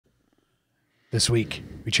This week,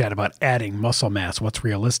 we chat about adding muscle mass, what's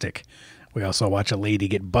realistic. We also watch a lady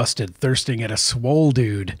get busted thirsting at a swole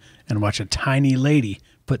dude and watch a tiny lady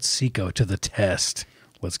put CICO to the test.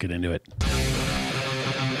 Let's get into it.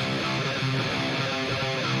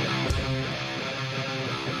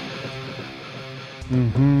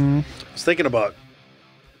 I was thinking about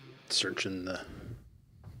searching the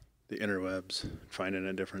interwebs, finding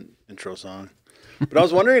a different intro song. But I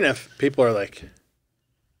was wondering if people are like,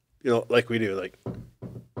 like we do, like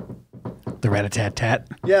The rat-a-tat-tat.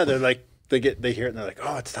 Yeah, they're like they hear it and they're like,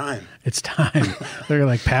 oh, it's time. It's time. They're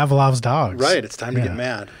like Pavlov's dogs. Right, it's time to get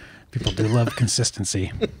mad. People do love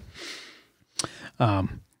consistency.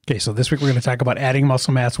 Okay, so this week we're going to talk about adding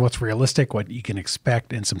muscle mass, what's realistic, what you can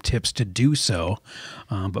expect, and some tips to do so.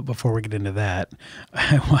 But before we get into that,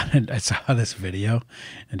 I saw this video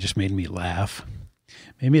and it just made me laugh.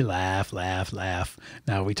 Made me laugh.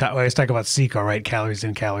 Now we always talk about CICO, right? Calories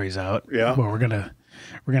in, calories out. Yeah. Well, we're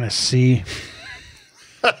gonna see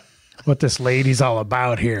what this lady's all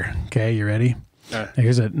about here. Okay, you ready?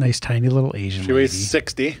 Here's a nice tiny little Asian lady. She weighs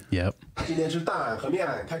 60. Yep.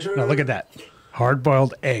 Now look at that.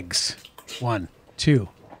 Hard-boiled eggs. 1, 2.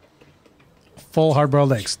 Full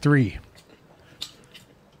hard-boiled eggs. 3.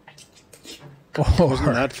 4.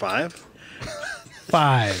 Wasn't that 5?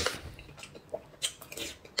 5.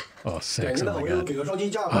 Oh, 6. Oh, my God.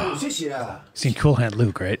 Seen Cool Hand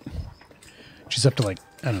Luke, right? She's up to like,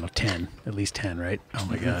 I don't know, 10. At least 10, right? Oh,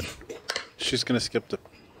 my God. She's going to skip the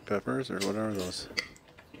peppers or whatever those.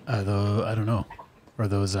 I don't know. Or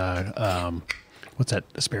those, what's that?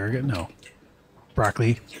 Asparagus? No.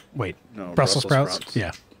 Broccoli? Wait. No, Brussels sprouts?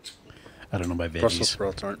 Yeah. I don't know my veggies. Brussels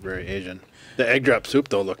sprouts aren't very Asian. The egg drop soup,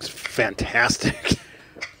 though, looks fantastic.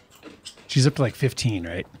 She's up to like 15,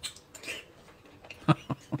 right?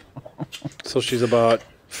 So she's about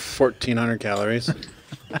 1,400 calories.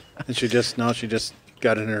 And she just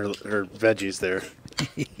got in her veggies there.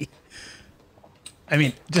 I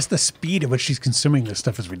mean, just the speed at which she's consuming this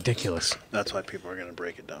stuff is ridiculous. That's why people are going to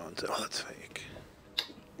break it down and say, oh, that's fake.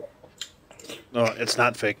 No, it's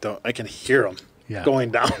not fake, though. I can hear them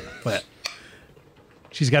going down. But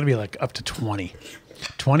she's got to be like up to 20.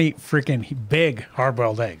 20 freaking big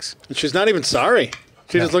hard-boiled eggs. And she's not even sorry.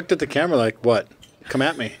 She just looked at the camera like, what? Come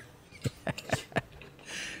at me.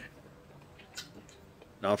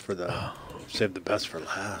 Now for the save the best for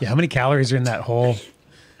last. Yeah, how many calories are in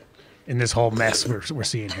this whole mess we're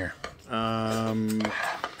seeing here? How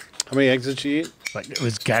many eggs did she eat? Like it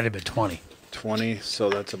was got to be 20. 20, so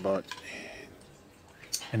that's about.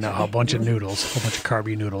 And now a bunch of noodles, a whole bunch of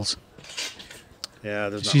carby noodles. Yeah,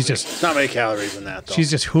 there's not many calories in that, though. She's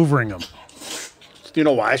just hoovering them. Do you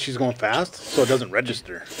know why she's going fast? So it doesn't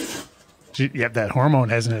register. That hormone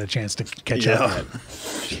hasn't had a chance to catch up yet.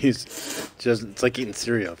 It's like eating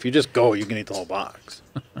cereal. If you just go, you can eat the whole box.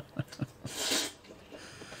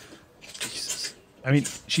 Jesus. I mean,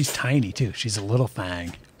 she's tiny, too. She's a little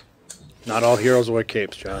thing. Not all heroes wear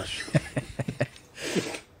capes, Josh.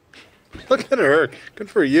 Look at her. Good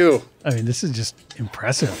for you. I mean, this is just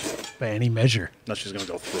impressive by any measure. Now she's going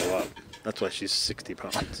to go throw up. That's why she's 60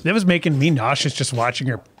 pounds. That was making me nauseous just watching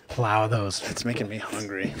her plow those. It's making me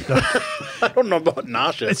hungry. I don't know about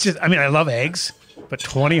nauseous. It's just, I mean, I love eggs, but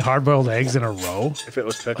 20 hard-boiled eggs in a row? If it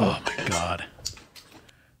was pickled. Oh, my God.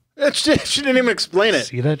 She didn't even explain it.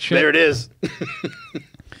 See that shit? There it is.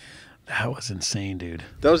 That was insane, dude.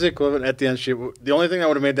 That was the equivalent at the end. The only thing that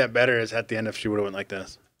would have made that better is at the end if she would have went like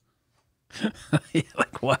this.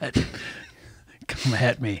 Like what? Come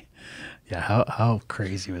at me. Yeah, how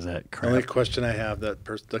crazy was that crap? The only question I have, the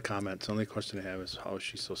comments, the only question I have is how is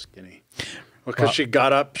she so skinny? Well, because she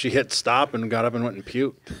got up, she hit stop and got up and went and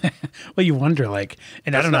puked. Well, you wonder, like,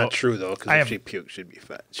 and that's I don't know. That's not true, though, because if she puked, she'd be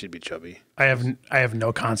fat. She'd be chubby. I have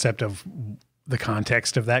no concept of the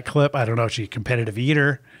context of that clip. I don't know if she's a competitive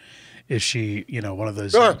eater. Is she, one of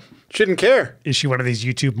those? She didn't care. Is she one of these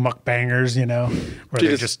YouTube mukbangers, where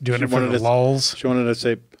they're just doing it for the lulls? She wanted to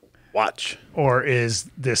say, watch. Or is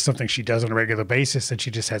this something she does on a regular basis and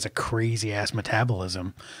she just has a crazy-ass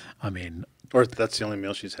metabolism? I mean... Or that's the only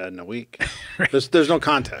meal she's had in a week. There's no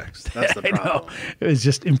context. That's the problem. I know. It was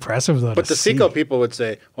just impressive, though, But the CICO people would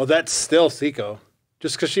say, well, that's still CICO,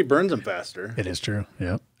 just because she burns them faster. It is true.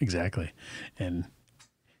 Yeah, exactly. And...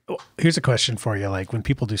 here's a question for you. Like when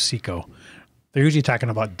people do CICO, they're usually talking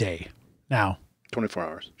about day. Now, 24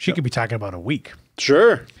 hours. She could be talking about a week.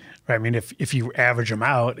 Sure. Right? I mean, if you average them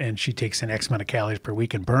out and she takes an X amount of calories per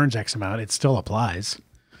week and burns X amount, it still applies.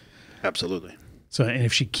 Absolutely. So, and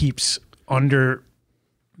if she keeps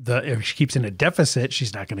if she keeps in a deficit,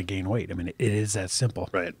 she's not going to gain weight. I mean, it is that simple.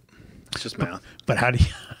 Right. It's just math. But how do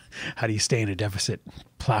you stay in a deficit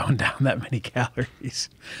plowing down that many calories?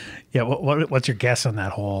 Yeah. What's your guess on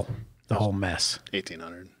that whole mess?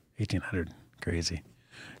 1,800. 1,800. Crazy.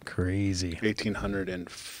 1,800 in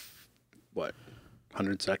what?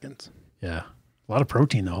 100 seconds. Yeah. A lot of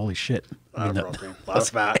protein though. Holy shit. A lot of protein. A lot of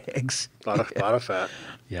fat. Eggs. A lot of fat.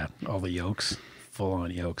 Yeah. All the yolks. Full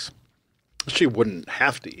on yolks. She wouldn't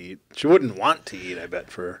have to eat. She wouldn't want to eat, I bet,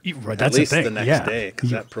 for Right, at least the next day, because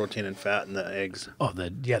that protein and fat in the eggs. Oh,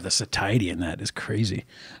 the satiety in that is crazy.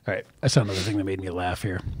 All right. That's another thing that made me laugh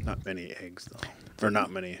here. Not many eggs, though. Or not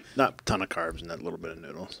a ton of carbs in that little bit of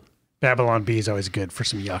noodles. Babylon Bee is always good for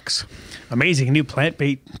some yucks. Amazing new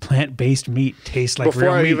plant-based meat tastes like Before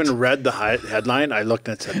real I meat. even read the headline, I looked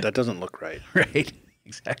and said, that doesn't look right. Right.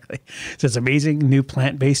 Exactly. It says amazing new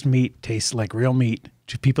plant-based meat tastes like real meat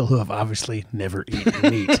to people who have obviously never eaten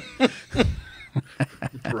meat.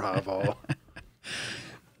 Bravo.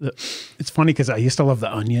 It's funny because I used to love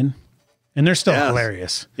the Onion, and they're still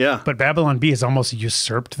hilarious. Yeah. But Babylon Bee has almost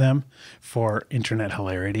usurped them for internet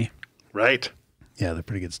hilarity. Right. Yeah, they're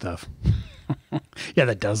pretty good stuff. Yeah,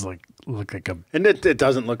 that does look like a... And it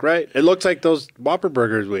doesn't look right. It looks like those Whopper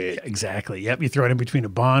burgers we ate. Exactly. Yep. You throw it in between a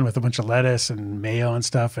bun with a bunch of lettuce and mayo and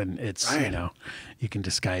stuff, and it's, Right. you can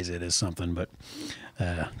disguise it as something, but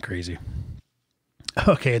crazy.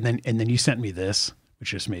 Okay, and then you sent me this,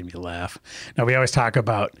 which just made me laugh. Now, we always talk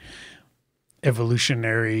about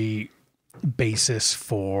evolutionary basis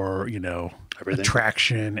for, Everything.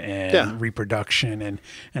 attraction and reproduction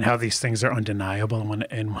and how these things are undeniable.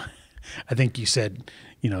 And I think you said,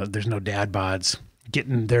 there's no dad bods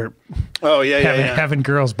getting their having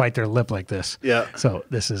girls bite their lip like this. Yeah. So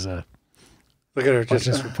this is a Look at her. just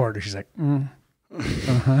this reporter. She's like,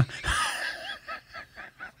 uh-huh.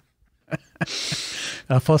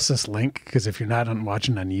 I'll post this link because if you're not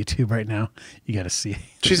watching on YouTube right now, you got to see.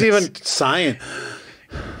 She's even sighing.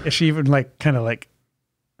 Is she even kind of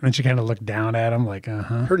and then she kind of looked down at him like,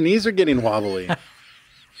 uh-huh. Her knees are getting wobbly.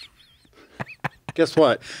 Guess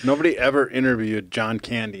what? Nobody ever interviewed John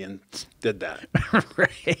Candy and did that.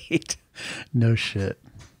 Right. No shit.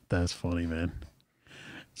 That's funny, man.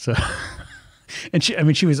 So, and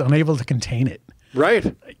she was unable to contain it.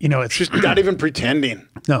 Right. She's not even pretending.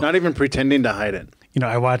 No. Not even pretending to hide it.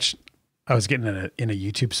 I was getting in a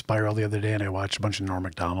YouTube spiral the other day and I watched a bunch of Norm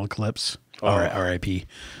Macdonald clips. R.I.P.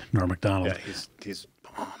 Norm Macdonald. Yeah, he's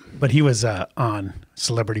But he was on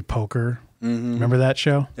Celebrity Poker. Mm-hmm. Remember that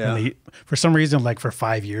show? Yeah. And for some reason, for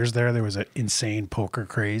 5 years there was an insane poker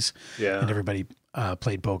craze. Yeah. And everybody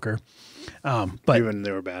played poker. But even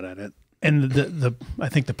they were bad at it. And I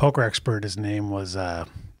think the poker expert, his name was, I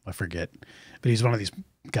forget, but he's one of these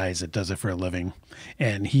guys that does it for a living.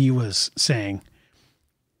 And he was saying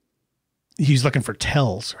he's looking for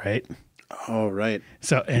tells, right? Oh, right.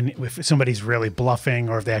 So, and if somebody's really bluffing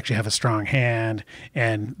or if they actually have a strong hand,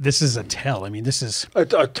 and this is a tell. I mean, this is a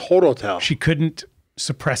total tell. She couldn't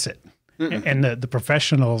suppress it. Mm-mm. And the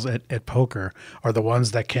professionals at poker are the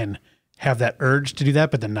ones that can have that urge to do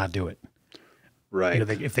that, but then not do it. Right.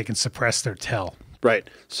 If they can suppress their tell. Right.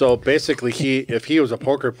 So basically, if he was a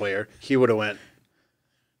poker player, he would have went,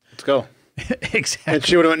 let's go. Exactly. And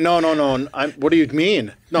she would have went, no. What do you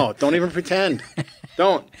mean? No, don't even pretend.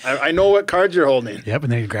 Don't. I know what cards you're holding. Yep.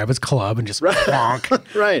 And then he'd grab his club and just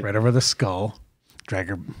bonk right over the skull, drag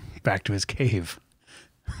her back to his cave.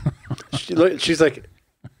 She's like,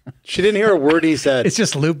 she didn't hear a word he said. It's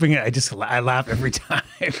just looping it. I laugh every time.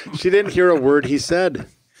 She didn't hear a word he said.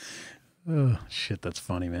 Oh, shit. That's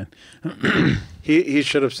funny, man. He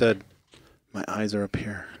should have said, my eyes are up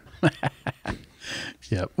here.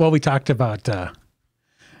 Yeah. Well, we talked about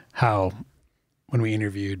how when we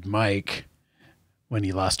interviewed Mike, when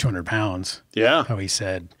he lost 200 pounds, how he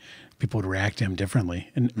said people would react to him differently,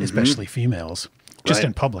 and especially females, just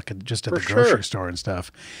in public, just at the grocery store and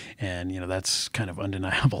stuff. And, that's kind of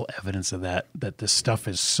undeniable evidence of that this stuff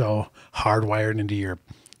is so hardwired into your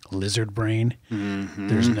lizard brain. Mm-hmm.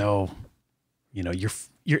 There's no,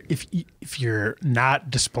 if you're not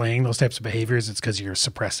displaying those types of behaviors, it's because you're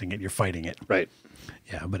suppressing it, you're fighting it. Right.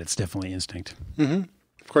 Yeah, but it's definitely instinct. Mm-hmm.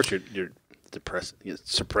 Of course, you're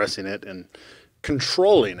suppressing it and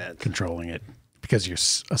controlling it. Controlling it because you're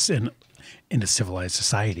in a civilized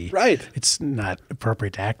society. Right. It's not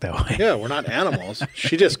appropriate to act that way. Yeah, we're not animals.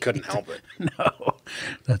 She just couldn't help it. No.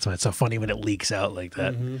 That's why it's so funny when it leaks out like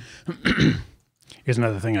that. Mm-hmm. Here's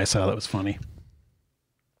another thing I saw that was funny.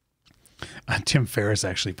 Tim Ferriss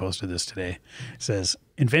actually posted this today. It says,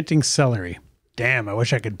 inventing celery. Damn, I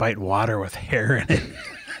wish I could bite water with hair in it.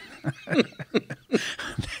 That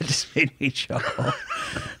just made me chuckle.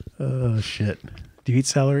 Oh, shit. Do you eat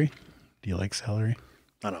celery? Do you like celery?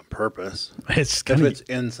 Not on purpose. It's If it's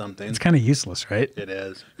in something, it's kind of useless, right? it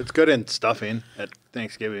is. It's good in stuffing at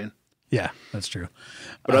Thanksgiving. Yeah, that's true.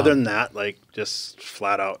 But other than that, like just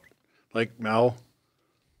flat out, like Mel,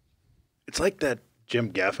 it's like that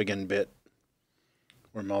Jim Gaffigan bit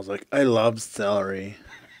where Mel's like, "I love celery."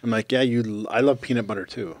 I'm like, "Yeah, I love peanut butter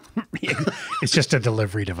too." It's just a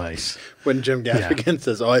delivery device. When Jim Gaffigan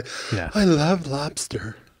says, "Oh, I love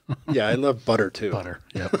lobster." Yeah, I love butter too. Butter.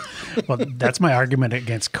 Yep. Well, that's my argument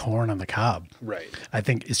against corn on the cob. Right. I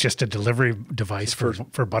think it's just a delivery device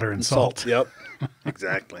for butter and salt. Yep.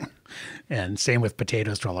 Exactly. And same with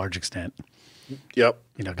potatoes to a large extent. Yep.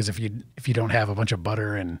 You know, because if you don't have a bunch of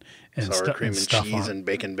butter and Sour cream and stuff cheese on, and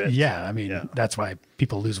bacon bits. yeah, I mean that's why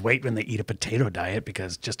people lose weight when they eat a potato diet,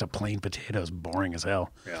 because just a plain potato is boring as hell.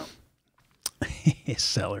 Yeah.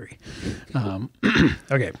 Celery.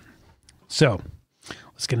 Okay, so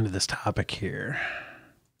let's get into this topic here.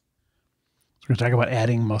 We're going to talk about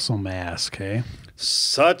adding muscle mass. Okay.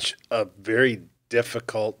 Such a very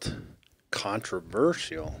difficult,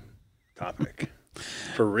 controversial topic.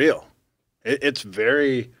 For real. It's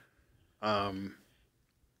very...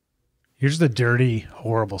 Here's the dirty,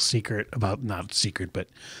 horrible secret about, not secret, but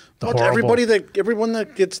the horrible... Everyone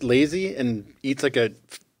that gets lazy and eats like a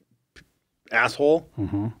asshole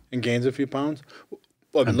and gains a few pounds.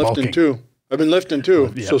 Well, I've been lifting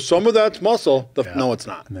too. Yep. So some of that's muscle. No, it's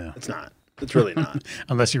not. No. It's not. It's really not.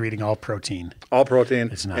 Unless you're eating all protein. All protein.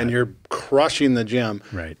 It's not. And you're crushing the gym.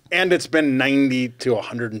 Right. And it's been 90 to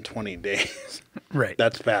 120 days. Right.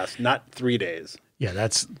 That's fast, not 3 days. Yeah,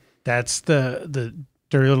 that's the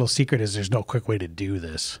dirty little secret is there's no quick way to do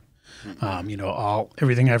this. You know,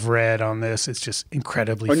 everything I've read on this, it's just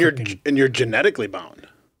incredibly and you're genetically bound.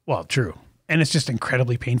 Well, true. And it's just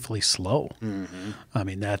incredibly painfully slow. I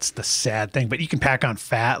mean, that's the sad thing. But you can pack on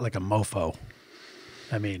fat like a mofo.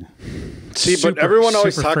 I mean, but everyone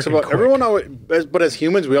always talks about but as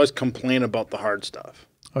humans, we always complain about the hard stuff.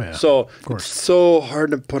 Oh yeah. So it's so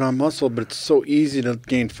hard to put on muscle, but it's so easy to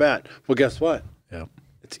gain fat. Well, guess what? Yeah.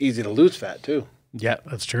 It's easy to lose fat too. Yeah,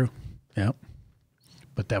 that's true. Yeah.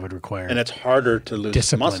 But that would require and it's harder to lose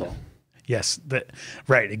discipline. muscle. Yes,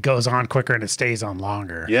 right. It goes on quicker and it stays on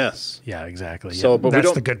longer. Yes. Yeah, exactly. So, but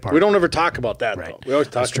that's the good part. We don't ever talk about that, right. though. We always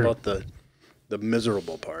talk about the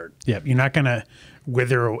miserable part. Yeah, you're not gonna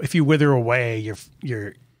wither. If you wither away, if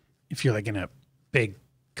you're like in a big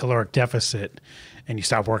caloric deficit and you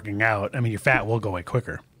stop working out, I mean, your fat will go away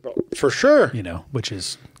quicker. For sure. You know, which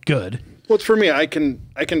is good. Well, it's for me. I can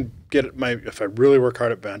get if I really work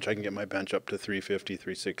hard at bench, I can get my bench up to 350,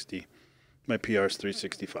 360. My PR is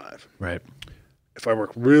 365. Right. If I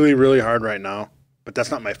work really, really hard right now, but that's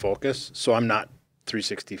not my focus, so I'm not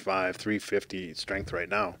 365, 350 strength right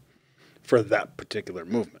now for that particular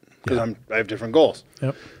movement because I have different goals.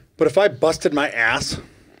 Yep. But if I busted my ass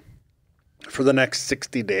for the next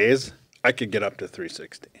 60 days, I could get up to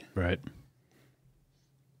 360. Right.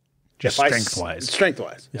 Just strength-wise.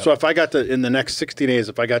 Strength-wise. Yep. So if I got in the next 60 days,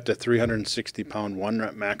 if I got to 360 pound 1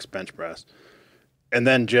 rep max bench press, and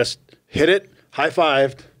then just hit it,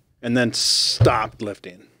 high-fived, and then stopped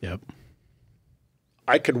lifting. Yep.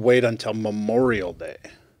 I could wait until Memorial Day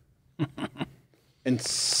and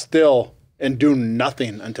do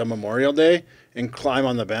nothing until Memorial Day and climb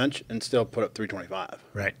on the bench and still put up 325.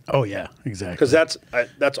 Right. Oh, yeah, exactly. Because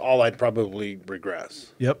that's all I'd probably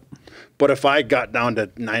regress. Yep. But if I got down to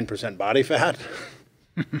 9% body fat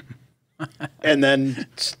and then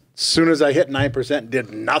soon as I hit 9%,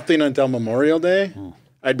 did nothing until Memorial Day,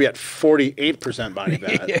 I'd be at 48% body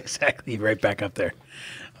fat. Exactly. Right back up there.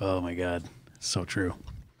 Oh, my God. So true.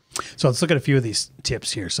 So let's look at a few of these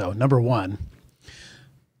tips here. So number 1,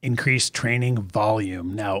 increase training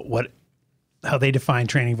volume. Now, how they define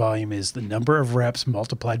training volume is the number of reps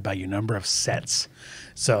multiplied by your number of sets.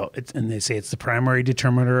 So and they say it's the primary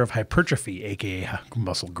determiner of hypertrophy, aka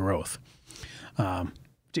muscle growth.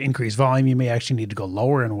 To increase volume, you may actually need to go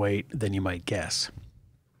lower in weight than you might guess.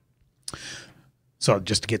 So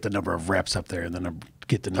just to get the number of reps up there and then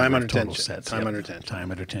get the number of total sets. Time under tension.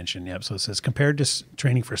 Time under tension, yep. So it says compared to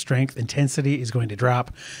training for strength, intensity is going to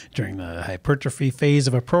drop during the hypertrophy phase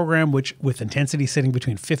of a program, which with intensity sitting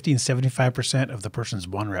between 50 and 75% of the person's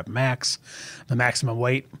 1 rep max. The maximum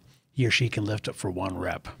weight he or she can lift up for 1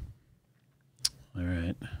 rep. All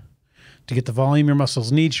right. To get the volume your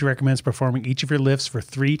muscles need, she recommends performing each of your lifts for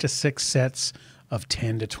 3 to 6 sets of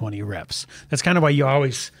 10 to 20 reps. That's kind of why you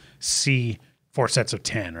always see 4 sets of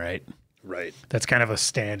 10, right? Right. That's kind of a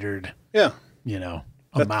standard, Yeah.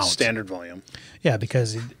 Amount. Standard volume. Yeah,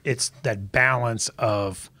 because it's that balance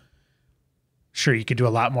of, sure, you could do a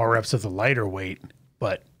lot more reps of the lighter weight,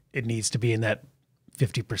 but it needs to be in that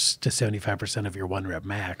 50% to 75% of your 1 rep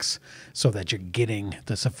max so that you're getting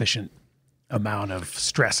the sufficient amount of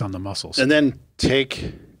stress on the muscles. And then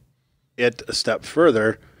take it a step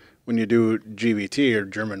further when you do GVT or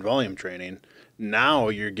German volume training. Now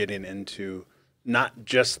you're getting into not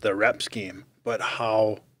just the rep scheme, but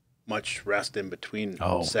how much rest in between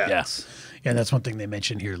sets. Yeah, that's one thing they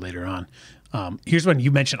mentioned here later on. Here's one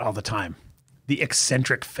you mention all the time, the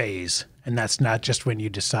eccentric phase. And that's not just when you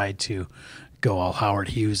decide to go all Howard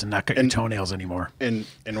Hughes and not cut your toenails anymore. And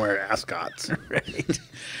wear ascots. Right.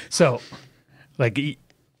 So like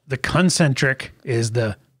the concentric is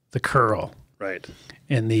the curl. Right.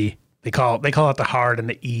 And they call it the hard and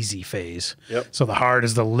the easy phase. Yep. So the hard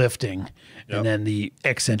is the lifting, and then the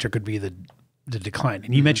eccentric would be the decline.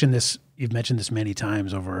 And you mentioned this. You've mentioned this many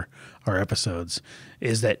times over our episodes.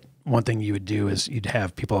 Is that one thing you would do? Is you'd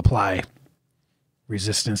have people apply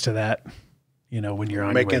resistance to that. You know, when you're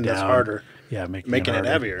on making your way this down. harder. Yeah, making it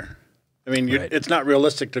heavier. I mean, Right. it's not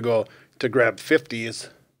realistic to grab 50s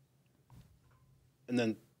and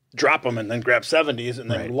then drop them and then grab 70s and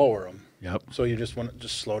then lower them. Yep. So you just want to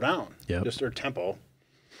just slow down. Yep. Just their tempo.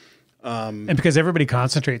 And because everybody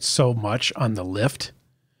concentrates so much on the lift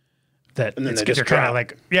that And then they they're just kind of drop.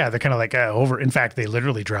 like, they're kind of like over. In fact, they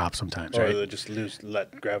literally drop sometimes, Or right? they just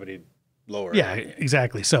let gravity lower. Yeah,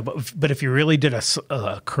 exactly. So, but if you really did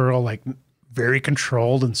a curl like very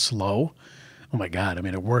controlled and slow, oh my God, I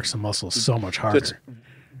mean, it works the muscles so much harder.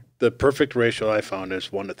 The perfect ratio I found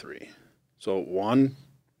is 1 to 3. So 1,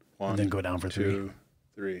 And then go down for 3. 2,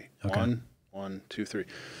 3. Okay. 1, 2, 3. Yeah,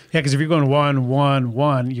 because if you're going 1, 1,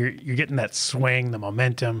 1, you're getting that swing, the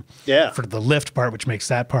momentum for the lift part, which makes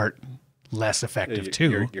that part less effective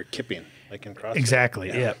too. You're kipping like in CrossFit. Exactly.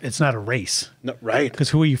 Yeah. It's not a race. No, right. Because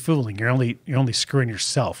who are you fooling? You're only screwing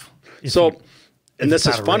yourself. And this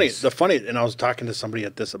is funny. Race. And I was talking to somebody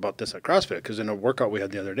about this at CrossFit because in a workout we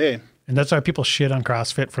had the other day. And that's why people shit on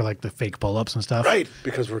CrossFit for like the fake pull-ups and stuff. Right,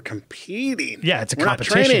 because we're competing. Yeah, it's a We're not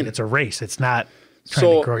competition. training. It's a race. It's not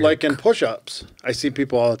trying to grow like in push-ups, I see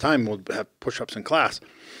people all the time will have push-ups in class.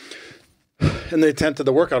 And the intent of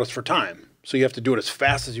the workout is for time. So you have to do it as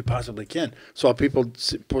fast as you possibly can. So people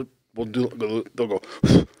will do, they'll go,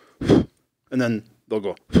 and then they'll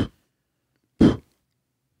go.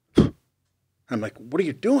 I'm like, what are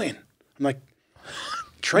you doing? I'm like,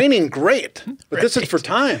 training great, but this is for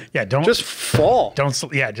time. Yeah, don't just fall.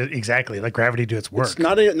 Exactly. Let gravity do its work. It's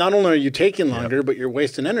not only are you taking longer, but you're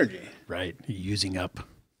wasting energy. Right. You're using up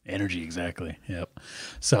energy. Exactly. Yep.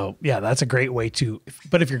 So yeah, that's a great way to,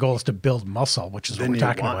 but if your goal is to build muscle, which is what we're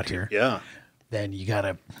talking about here, then you got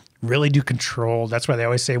to really do control. That's why they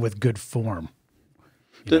always say with good form.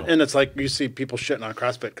 And it's like you see people shitting on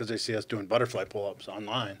CrossFit because they see us doing butterfly pull-ups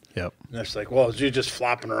online. Yep. And it's like, well, you're just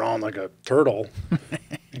flopping around like a turtle,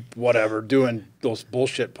 whatever, doing those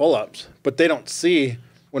bullshit pull-ups. But they don't see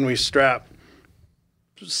when we strap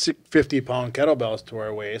 50-pound kettlebells to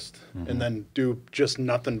our waist and then do just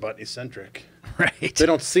nothing but eccentric. Right. They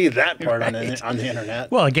don't see that part on the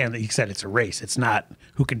internet. Well, again, like you said, it's a race. It's not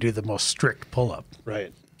who can do the most strict pull-up.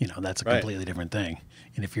 Right. You know, that's a completely different thing.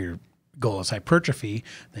 And if your goal is hypertrophy,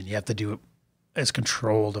 then you have to do it as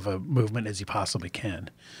controlled of a movement as you possibly can.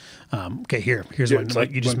 Here's one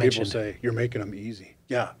like you just when mentioned. People say, you're making them easy.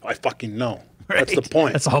 Yeah, I fucking know. Right. That's the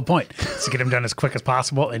point. That's the whole point. Is to get them done as quick as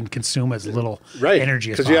possible and consume as little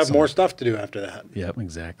energy as possible. Because you have more stuff to do after that. Yep,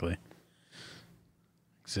 exactly.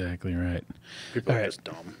 Exactly right. People are just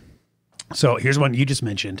dumb. So here's one you just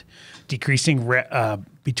mentioned, decreasing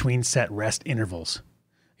between set rest intervals.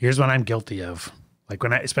 Here's one I'm guilty of. Like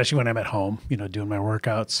especially when I'm at home, doing my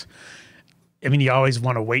workouts. I mean, you always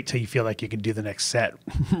want to wait till you feel like you can do the next set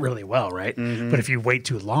really well, right? Mm-hmm. But if you wait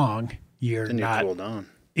too long, you're cool down.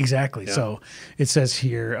 Exactly. Yeah. So it says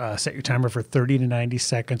here, set your timer for 30 to 90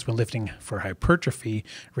 seconds when lifting for hypertrophy.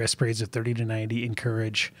 Rest periods of 30 to 90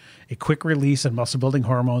 encourage a quick release of muscle-building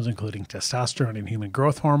hormones, including testosterone and human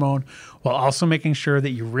growth hormone, while also making sure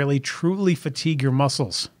that you really, truly fatigue your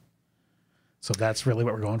muscles. So that's really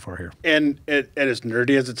what we're going for here. And as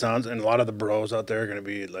nerdy as it sounds, and a lot of the bros out there are going to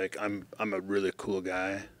be like, I'm a really cool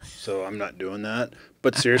guy, so I'm not doing that.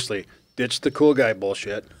 But seriously, ditch the cool guy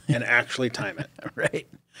bullshit and actually time it. Right.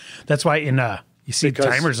 That's why you see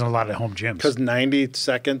timers in a lot of home gyms. Because 90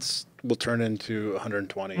 seconds will turn into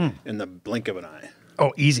 120 in the blink of an eye.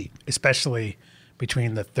 Oh, easy. Especially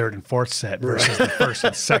between the third and fourth set versus the first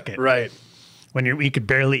and second. Right. When you could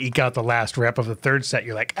barely eke out the last rep of the third set,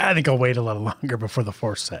 you're like, I think I'll wait a little longer before the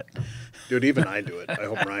fourth set. Dude, even I do it. I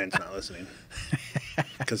hope Ryan's not listening.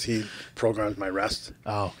 Because he programs my rest.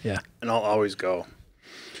 Oh, yeah. And I'll always go,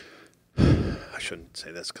 I shouldn't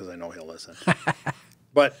say this because I know he'll listen.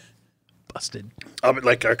 But Busted. I'll be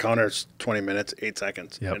like, our counter's 20 minutes, 8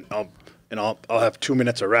 seconds. Yep. And I'll have 2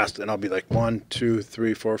 minutes of rest, and I'll be like 1, 2,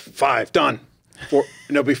 3, 4, 5, done. And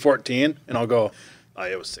it'll be 14, and I'll go, oh,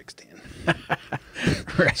 it was 16.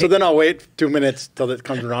 Right. So then I'll wait 2 minutes till it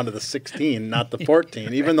comes around to the 16, not the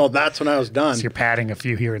 14, even though that's when I was done. So you're padding a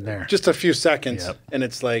few here and there. Just a few seconds, Yep. and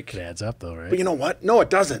it's like... It adds up, though, right? But you know what? No, it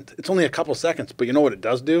doesn't. It's only a couple seconds, but you know what it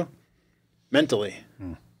does do? Mentally.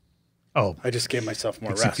 Oh, I just gave myself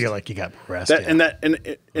more makes rest. you feel like you got more rest.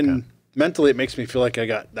 And mentally, it makes me feel like I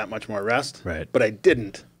got that much more rest. Right. But I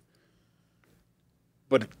didn't.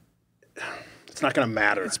 But it's not going to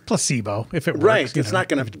matter. It's placebo. If it works, Right. It's not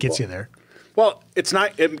going to... It gets you there. Well, it's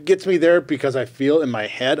not... It gets me there because I feel in my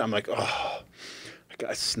head, I'm like, oh,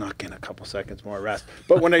 I snuck in a couple seconds more rest.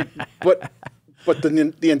 But when I... but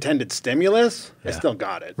the intended stimulus, I still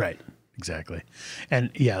got it. Right. Exactly.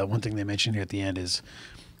 And yeah, the one thing they mentioned here at the end is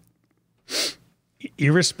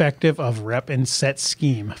irrespective of rep and set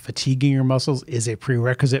scheme, fatiguing your muscles is a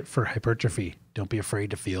prerequisite for hypertrophy. Don't be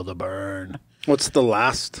afraid to feel the burn. What's the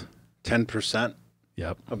last 10%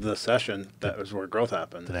 Yep. of the session that was where growth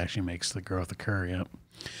happens? That actually makes the growth occur. Yep.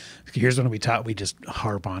 Here's what we just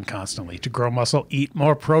harp on constantly. To grow muscle, eat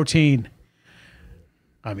more protein.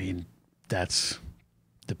 I mean, that's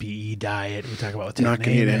the PE diet we talk about with I'm not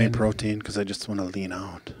going to eat any Naaman. protein because I just want to lean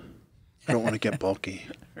out. I don't want to get bulky.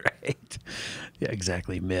 Right. Yeah,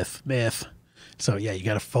 exactly. Myth. So yeah, you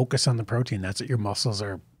got to focus on the protein. That's what your muscles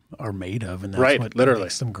are made of, and that's Right, what literally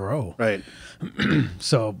makes them grow. Right.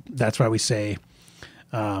 So that's why we say,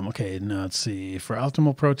 okay, now let's see. For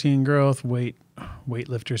optimal protein growth,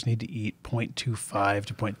 weightlifters need to eat 0.25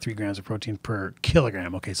 to 0.3 grams of protein per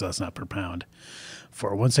kilogram. Okay, so that's not per pound. For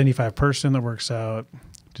a 175 person that works out,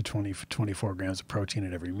 to 24 grams of protein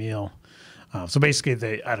at every meal. So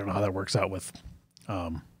basically, I don't know how that works out with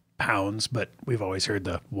pounds, but we've always heard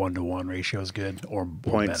the 1-to-1 ratio is good, or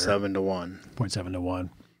 0.7 to 1 0.7 to 1.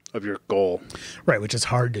 of your goal. Right, which is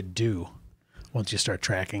hard to do. Once you start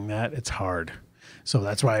tracking that, it's hard. So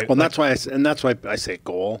that's why. Well, that's why I say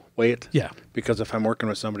goal weight. Yeah. Because if I'm working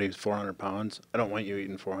with somebody who's 400 pounds, I don't want you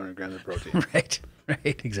eating 400 grams of protein. Right,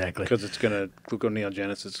 exactly. Because it's going to,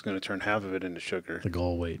 gluconeogenesis is going to turn half of it into sugar. The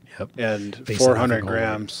goal weight, yep. And Based on 400 the goal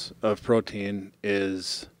grams of protein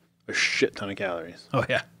is a shit ton of calories. Oh,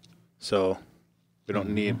 yeah. So we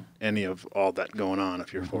don't need any of all that going on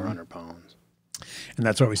if you're 400 pounds. And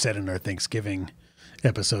that's what we said in our Thanksgiving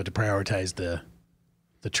episode, to prioritize the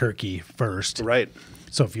turkey first. Right.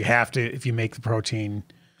 So if you make the protein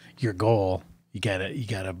your goal, you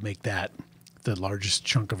gotta make that the largest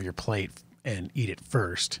chunk of your plate and eat it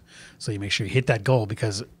first. So you make sure you hit that goal,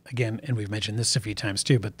 because again, and we've mentioned this a few times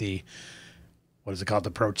too, but what is it called? The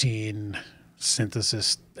protein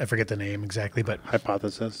synthesis. I forget the name exactly, but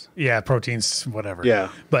Hypothesis. yeah, proteins, whatever. Yeah.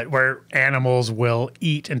 But where animals will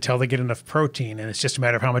eat until they get enough protein, and it's just a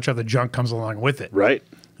matter of how much other junk comes along with it. Right.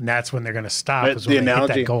 And that's when they're going to stop, But is when they hit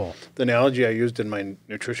that goal. The analogy I used in my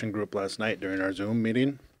nutrition group last night during our Zoom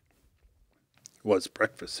meeting was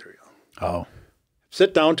breakfast cereal. Oh,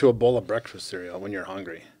 Sit down to a bowl of breakfast cereal when you're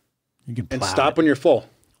hungry you can and plow stop it. when you're full.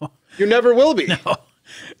 You never will be.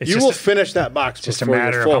 It's You just will finish that box just a before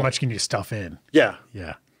matter you're of full. how much can you stuff in. Yeah,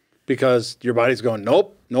 Yeah. because your body's going,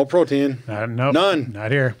 nope, no protein. Nope, None.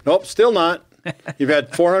 Not here. Nope, still not. You've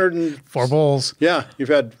had 400 and 4 bowls. yeah, you've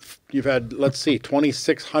had let's see,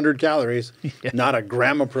 2,600 calories, not a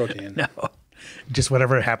gram of protein. No. Just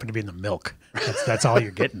whatever happened to be in the milk. That's all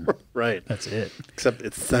you're getting. Right. That's it. Except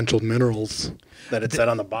it's essential minerals that it said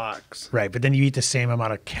on the box. Right. But then you eat the same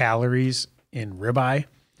amount of calories in ribeye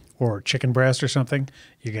or chicken breast or something,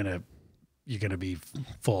 you're gonna be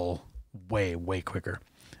full way quicker.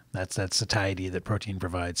 That's the satiety that protein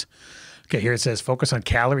provides. Okay, here it says focus on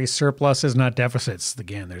calorie surpluses, not deficits.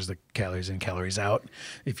 Again, there's the calories in, calories out.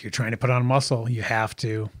 If you're trying to put on muscle, you have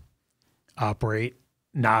to operate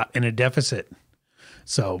not in a deficit.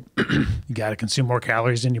 So you got to consume more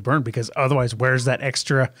calories than you burn, because otherwise, where's that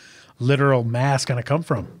extra literal mass going to come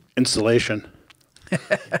from? Insulation.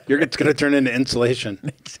 It's going to turn into insulation.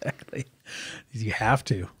 Exactly. You have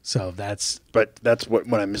to. So that's what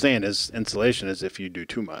I'm saying is insulation is if you do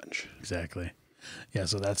too much. exactly. Yeah.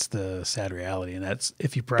 So that's the sad reality. And that's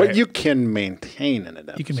if you, But you can maintain in a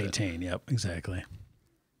deficit. you can maintain. Yep. Exactly.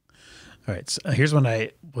 All right. So here's when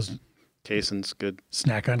I was Casein's good.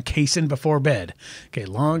 snack on casein before bed. Okay,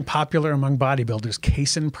 long popular among bodybuilders,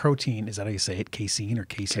 casein protein, is that how you say it? Casein or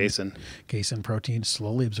casein? Casein. Casein protein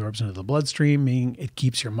slowly absorbs into the bloodstream, meaning it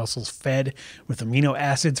keeps your muscles fed with amino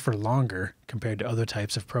acids for longer compared to other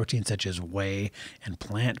types of protein such as whey and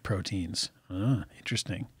plant proteins.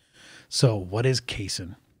 Interesting. So what is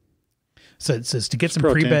casein? So it says to get some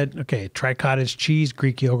protein. pre-bed, okay, try cottage cheese,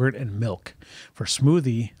 Greek yogurt, and milk. For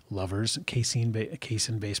smoothie lovers,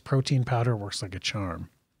 casein-based protein powder works like a charm.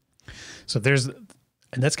 So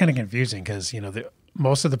and that's kind of confusing because,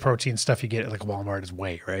 most of the protein stuff you get at like Walmart is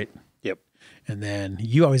whey, right? Yep. And then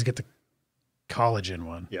you always get the collagen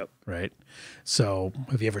one. Yep. Right. So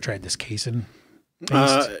have you ever tried this casein?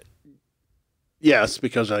 Yes,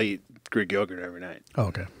 because I eat Greek yogurt every night. Oh,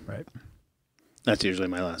 okay. Right. That's usually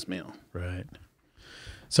my last meal. Right.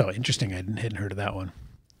 So interesting. I hadn't heard of that one.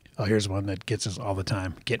 Oh, here's one that gets us all the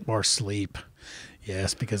time. Get more sleep.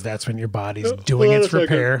 Yes, because that's when your body's doing its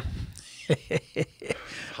repair.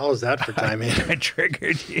 How is that for timing? I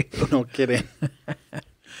triggered you. No kidding.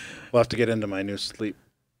 We'll have to get into my new sleep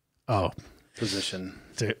Oh, position.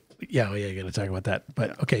 yeah, you got to talk about that.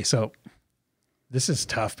 But okay, so this is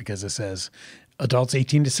tough because it says adults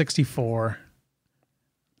 18 to 64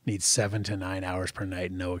 need 7 to 9 hours per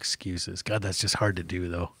night. No excuses. God, that's just hard to do,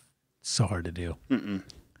 though. It's so hard to do.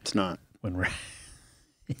 It's not. When we're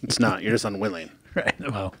It's not. You're just unwilling. right.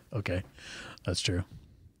 Well, okay, that's true.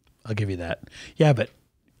 I'll give you that. Yeah, but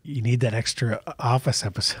you need that extra Office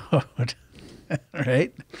episode,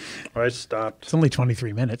 right? I stopped. It's only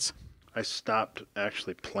 23 minutes. I stopped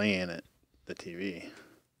actually playing the TV.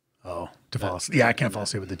 Oh, to fall asleep. Yeah, I can't fall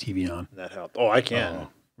asleep with the TV on. That helped. Oh, I can. Oh,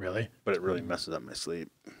 really? But it really messes up my sleep.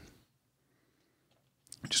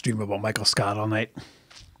 Just dream about Michael Scott all night.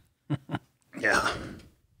 Yeah.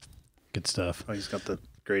 Good stuff. Oh, he's got the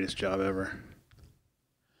greatest job ever.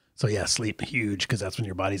 So yeah, sleep huge because that's when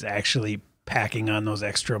your body's actually packing on those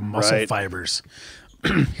extra muscle fibers.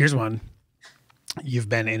 Here's one. You've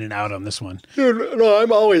been in and out on this one. Dude, no,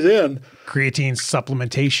 I'm always in. Creatine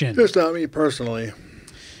supplementation. Just not me personally.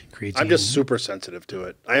 Creatine. I'm just super sensitive to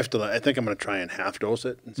it. I think I'm going to try and half dose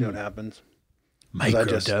it and see what happens.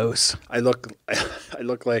 Microdose. I look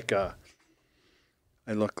like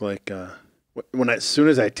as soon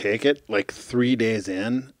as I take it, like 3 days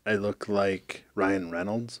in, I look like Ryan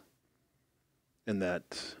Reynolds in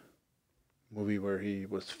that movie where he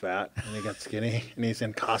was fat and he got skinny and he's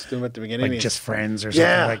in costume at the beginning. Like Just Friends or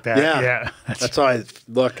something like that. Yeah. That's how I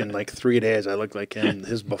look in like 3 days. I look like him,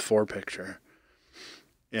 his before picture.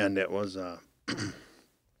 And it was, or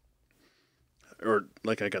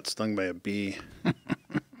like I got stung by a bee. I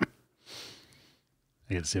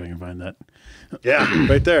got to see if I can find that. Yeah,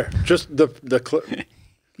 right there. Just the clip.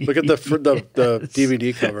 Look at the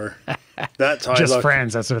DVD cover. That's how Just I look.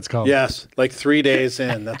 Friends, that's what it's called. Yes, like 3 days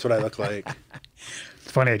in, that's what I look like.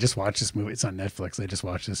 It's funny, I just watched this movie. It's on Netflix. I just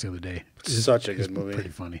watched this the other day. It's such a good movie. Pretty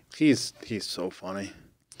funny. He's so funny.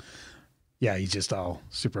 Yeah, he's just all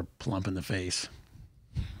super plump in the face.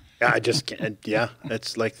 Yeah, I just can't. Yeah,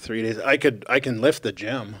 it's like 3 days. I can lift the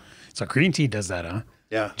gym. So green tea does that, huh?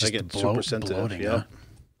 Yeah, Just I get the super sensitive. bloating, Yeah, huh?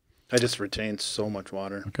 I just retain so much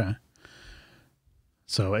water. Okay.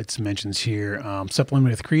 So it mentions here,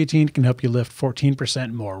 supplement with creatine can help you lift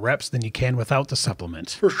 14% more reps than you can without the supplement.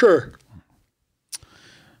 For sure.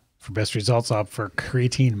 For best results, opt for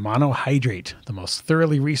creatine monohydrate, the most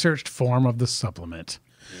thoroughly researched form of the supplement.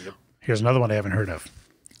 Yep. Here's another one I haven't heard of.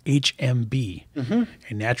 HMB,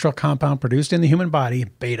 a natural compound produced in the human body,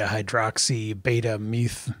 beta-hydroxy,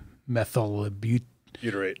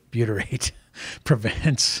 beta-methylbutyrate,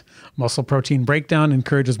 prevents muscle protein breakdown,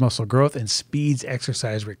 encourages muscle growth, and speeds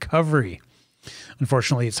exercise recovery.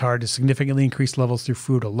 Unfortunately, it's hard to significantly increase levels through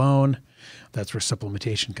food alone. That's where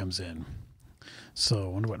supplementation comes in. So I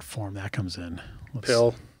wonder what form that comes in.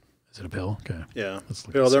 Pill. Is it a pill? Okay. Yeah. Let's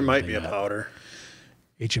look Pill. and see There what might they be a got. powder.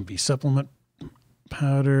 HMB supplement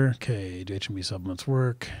powder. Okay. Do HMB supplements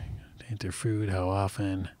work? Taint their food? How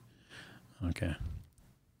often? Okay.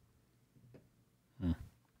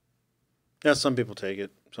 Yeah, some people take it.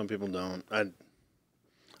 Some people don't. I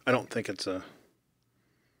don't think it's a.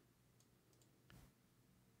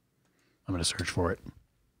 I'm going to search for it.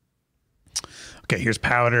 Okay. Here's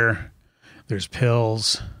powder. There's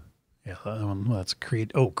pills. Yeah. That's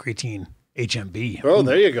creatine. HMB. Oh,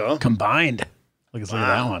 there you go. Combined. Look at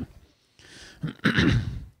that one.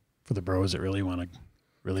 For the bros that really want to get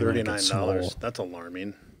 $39. swole. That's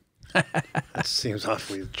alarming. That seems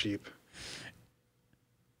awfully cheap.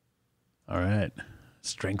 All right.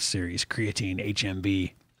 Strength series, creatine,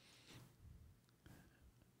 HMB.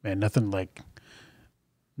 Man, nothing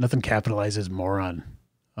capitalizes more on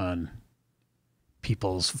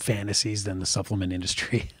people's fantasies than the supplement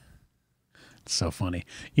industry. It's so funny.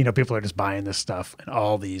 People are just buying this stuff and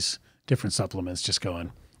all these different supplements just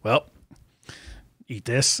going, well, eat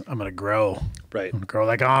this, I'm going to grow. Right. I'm going to grow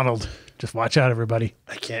like Arnold. Just watch out, everybody.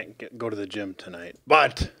 I can't go to the gym tonight,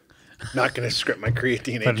 but not going to script my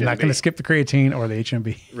creatine. But I'm not going to skip the creatine or the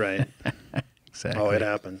HMB. Right. Exactly. Oh, it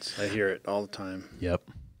happens. I hear it all the time. Yep.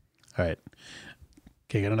 All right.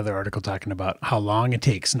 Okay, got another article talking about how long it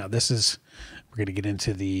takes. Now, this is, we're going to get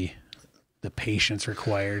into the patience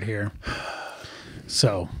required here.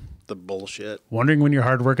 So, The bullshit. wondering when your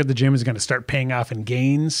hard work at the gym is going to start paying off in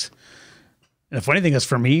gains. And the funny thing is,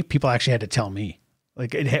 for me, people actually had to tell me.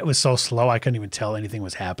 Like, it was so slow, I couldn't even tell anything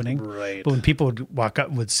was happening. Right. But when people would walk up,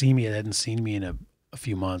 would see me and hadn't seen me in a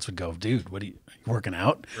few months, would go, dude, what are you working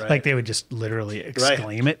out? Right. Like, they would just literally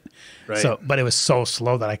exclaim it. Right. So, but it was so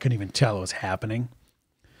slow that I couldn't even tell it was happening.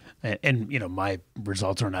 And you know, my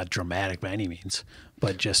results are not dramatic by any means,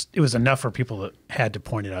 but just, it was enough for people that had to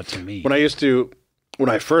point it out to me. When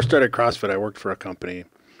I first started CrossFit, I worked for a company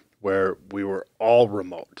where we were all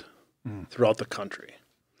remote throughout the country.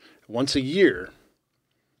 Once a year,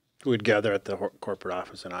 we'd gather at the corporate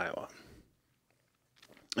office in Iowa.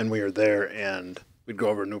 And we were there, and we'd go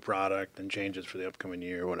over a new product and changes for the upcoming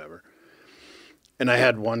year or whatever. And I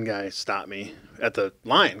had one guy stop me at the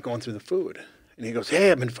line going through the food. And he goes,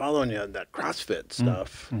 hey, I've been following you on that CrossFit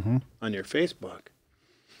stuff on your Facebook.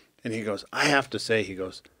 And he goes, I have to say, he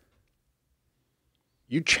goes,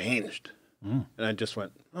 you changed. And I just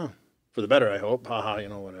went, oh, for the better, I hope. Haha, you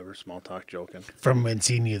know, whatever, small talk, joking. From when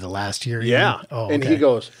seeing you the last year? Yeah. Oh, and okay. he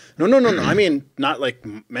goes, no. I mean, not like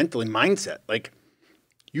mentally, mindset. Like,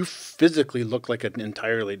 you physically look like an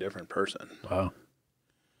entirely different person. Wow.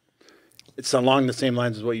 It's along the same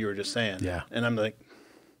lines as what you were just saying. Yeah. And I'm like,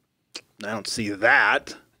 I don't see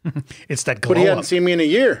that. It's that glow But he up. hadn't seen me in a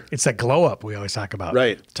year. It's that glow up we always talk about.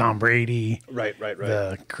 Right. Tom Brady. Right.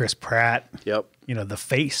 The Chris Pratt. Yep. You know, the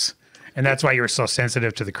face. And that's why you're so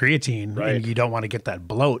sensitive to the creatine. Right. And you don't want to get that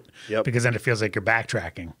bloat. Yep. Because then it feels like you're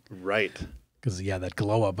backtracking. Right. Because, yeah, that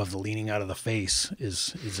glow up of the leaning out of the face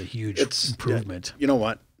is a huge improvement. Yeah, you know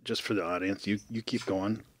what? Just for the audience, you keep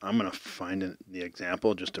going. I'm going to find the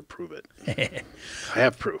example just to prove it. I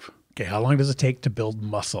have proof. Okay, how long does it take to build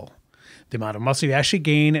muscle? The amount of muscle you actually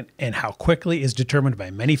gain and how quickly is determined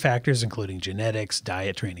by many factors, including genetics,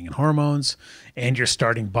 diet, training, and hormones, and your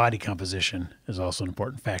starting body composition is also an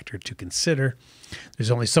important factor to consider.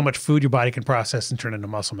 There's only so much food your body can process and turn into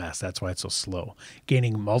muscle mass. That's why it's so slow.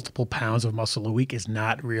 Gaining multiple pounds of muscle a week is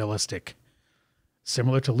not realistic.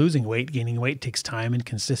 Similar to losing weight, gaining weight takes time and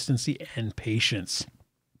consistency and patience.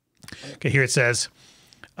 Okay, here it says,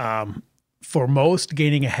 for most,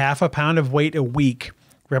 gaining a half a pound of weight a week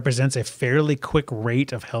represents a fairly quick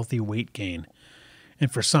rate of healthy weight gain. And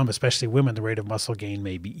for some, especially women, the rate of muscle gain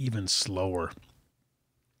may be even slower.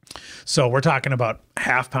 So we're talking about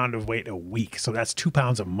half pound of weight a week. So that's 2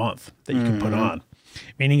 pounds a month that you can put on.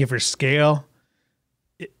 Meaning if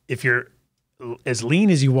you're as lean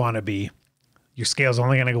as you want to be, your scale is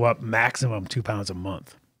only going to go up maximum 2 pounds a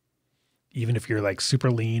month. Even if you're like super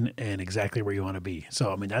lean and exactly where you want to be.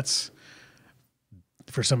 So, I mean, that's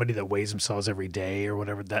for somebody that weighs themselves every day or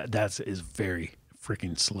whatever, that is very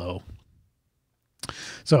freaking slow.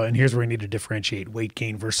 So, and here's where we need to differentiate weight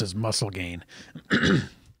gain versus muscle gain.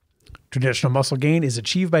 Traditional muscle gain is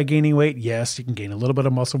achieved by gaining weight. Yes, you can gain a little bit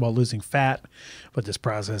of muscle while losing fat, but this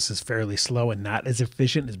process is fairly slow and not as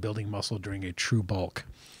efficient as building muscle during a true bulk.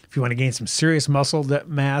 If you want to gain some serious muscle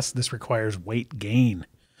mass, this requires weight gain.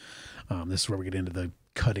 This is where we get into the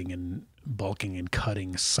cutting and bulking and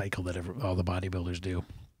cutting cycle that all the bodybuilders do.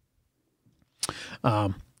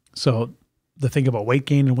 So the thing about weight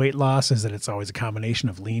gain and weight loss is that it's always a combination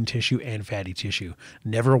of lean tissue and fatty tissue,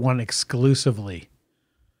 never one exclusively,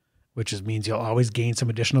 which means you'll always gain some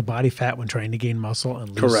additional body fat when trying to gain muscle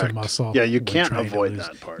and lose some muscle. Yeah, you can't avoid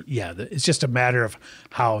that part. Yeah, it's just a matter of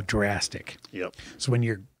how drastic. Yep. So when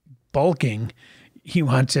you're bulking, you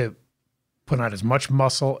want to put on as much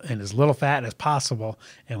muscle and as little fat as possible.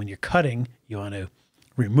 And when you're cutting, you want to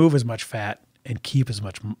remove as much fat and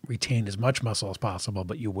retain as much muscle as possible,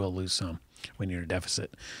 but you will lose some when you're in a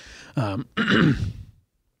deficit.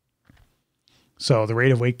 So the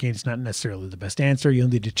rate of weight gain is not necessarily the best answer. You'll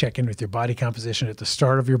need to check in with your body composition at the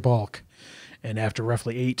start of your bulk and after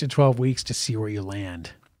roughly 8 to 12 weeks to see where you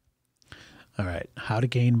land. All right, how to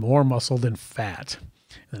gain more muscle than fat.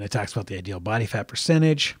 And then it talks about the ideal body fat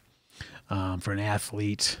percentage for an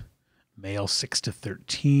athlete, male 6 to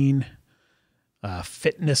 13.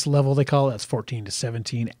 Fitness level, they call it, that's 14 to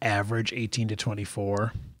 17. Average, 18 to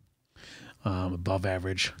 24. Above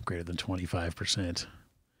average, greater than 25%.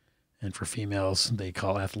 And for females, they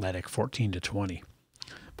call athletic 14 to 20.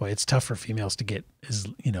 Boy, it's tough for females to get as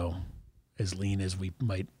lean as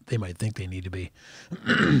they might think they need to be.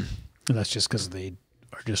 And that's just because they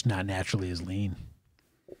are just not naturally as lean.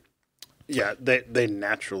 Yeah, they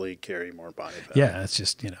naturally carry more body fat. Yeah, it's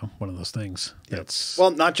just, one of those things. Yep. That's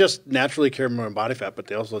Well, not just naturally carry more body fat, but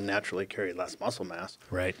they also naturally carry less muscle mass.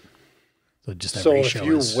 right. So just that So ratio if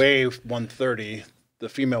you is weigh 130, the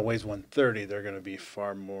female weighs 130, they're going to be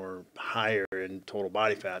far more higher in total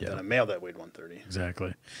body fat than a male that weighed 130.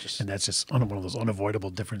 exactly. And that's just one of those unavoidable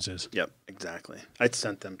differences. Yep, exactly. I'd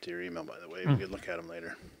sent them to your email, by the way. We could look at them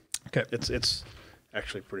later. Okay. It's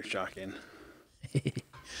actually pretty shocking.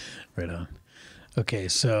 Right on. Okay,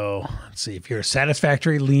 so let's see. If you're a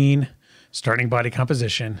satisfactory lean, starting body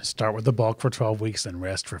composition, start with the bulk for 12 weeks, then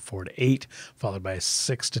rest for 4 to 8, followed by a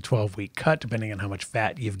 6 to 12 week cut, depending on how much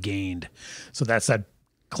fat you've gained. So that's that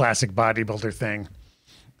classic bodybuilder thing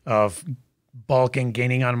of bulking,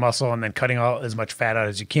 gaining on muscle, and then cutting all as much fat out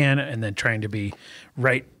as you can, and then trying to be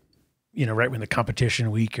right when the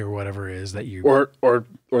competition week or whatever is that you or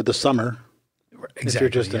the summer. exactly, if you're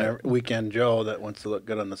just a weekend Joe that wants to look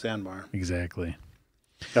good on the sandbar. Exactly.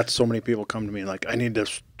 That's so many people come to me like, I need to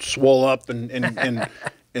swole up and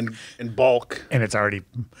bulk. And it's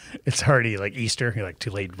already like Easter. You're like,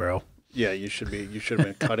 too late, bro. Yeah, you should have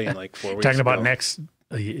been cutting like 4 weeks Talking about ago. next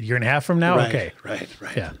a year and a half from now. Right, Okay. Right.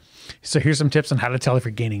 Yeah. So here's some tips on how to tell if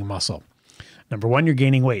you're gaining muscle. Number one, you're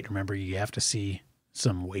gaining weight. Remember, you have to see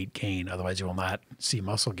some weight gain. Otherwise, you will not see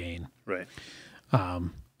muscle gain. Right.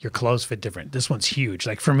 Your clothes fit different. This one's huge.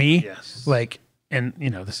 Like for me, Yes. and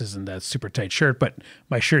this isn't that super tight shirt, but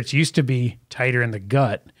my shirts used to be tighter in the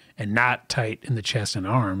gut and not tight in the chest and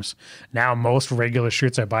arms. Now, most regular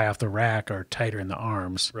shirts I buy off the rack are tighter in the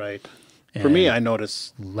arms. Right. For me, I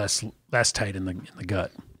notice less tight in the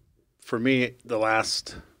gut. For me, the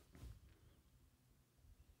last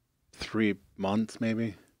 3 months,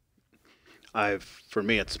 maybe, for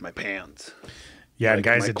me, it's my pants. Yeah, Like and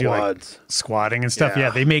guys my that do quads. like squatting and stuff, Yeah.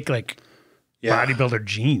 they make like Yeah. bodybuilder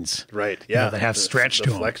jeans. Right. Yeah. They have stretch the to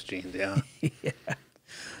them. flex jeans. Yeah.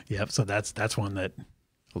 Yep. So that's one that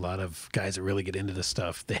a lot of guys that really get into this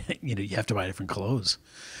stuff, you have to buy different clothes.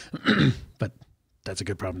 But that's a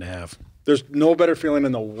good problem to have. There's no better feeling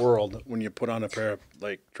in the world when you put on a pair of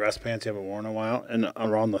like dress pants you haven't worn in a while, and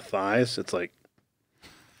around the thighs, it's like,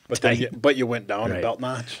 but you went down Right. a belt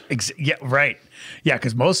notch. Yeah, right. Yeah,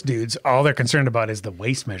 because most dudes, all they're concerned about is the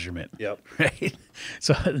waist measurement. Yep. Right.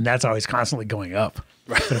 So and that's always constantly going up.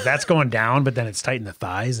 But if that's going down, but then it's tight in the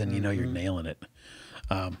thighs, then you're nailing it.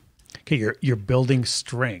 Okay, you're building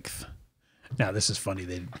strength. Now this is funny.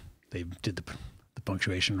 They did the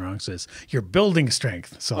punctuation wrong. It says you're building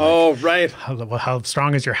strength. So Oh, right. how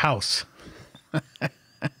strong is your house?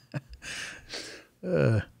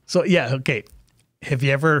 So yeah, okay. Have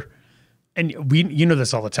you ever, and you know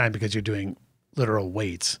this all the time because you're doing literal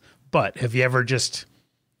weights, but have you ever just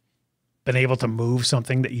been able to move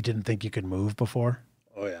something that you didn't think you could move before?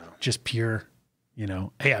 Oh, yeah. Just pure,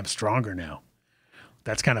 hey, I'm stronger now.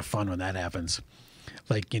 That's kind of fun when that happens.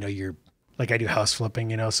 Like, you're like I do house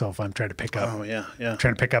flipping, so if I'm trying to pick up, Oh, yeah. Yeah.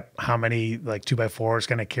 trying to pick up how many like 2x4s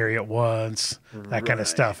can I carry at once, that kind of Right.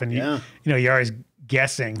 stuff. And Yeah. you're always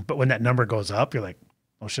guessing, but when that number goes up, you're like,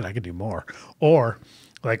 oh shit, I could do more. Or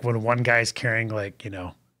like when one guy's carrying like,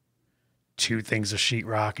 2 things of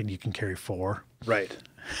sheetrock and you can carry 4. Right.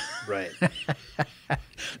 Right.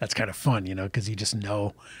 That's kind of fun, because you just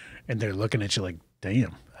know, and they're looking at you like,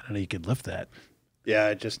 damn, I don't know you could lift that.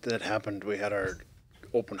 Yeah, that happened. We had our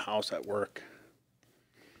open house at work,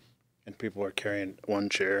 and people were carrying one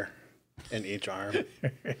chair in each arm.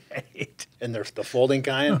 Right. And they're the folding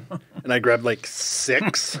kind. And I grabbed like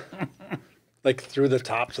 6, like through the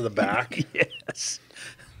top to the back. Yes.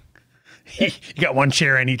 You got one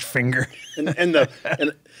chair in each finger. And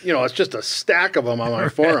it's just a stack of them on my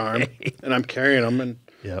forearm, and I'm carrying them. And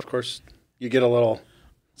Yep. of course, you get a little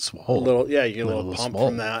Swole. you get a little pump swole.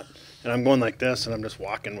 from that. And I'm going like this, and I'm just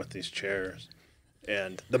walking with these chairs.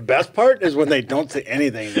 And the best part is when they don't say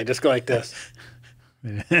anything, they just go like this.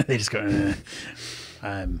 They just go,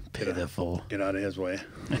 I'm pitiful. Get out of his way.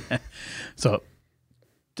 So,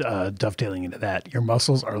 dovetailing into that, your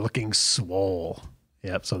muscles are looking swole.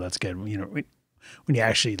 Yep. So that's good. When you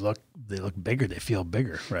actually look, they look bigger. They feel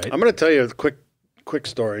bigger, right? I'm going to tell you a quick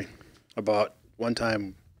story about one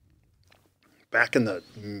time back in the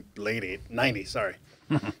late 90s, sorry,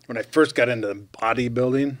 when I first got into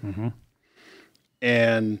bodybuilding.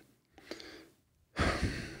 And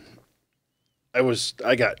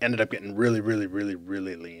ended up getting really, really, really,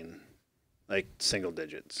 really lean, like single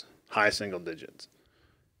digits, high single digits,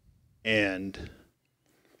 and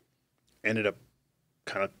ended up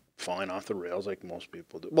kind of falling off the rails like most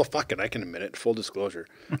people do. Well, fuck it, I can admit it. Full disclosure,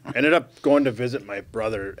 ended up going to visit my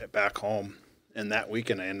brother back home, and that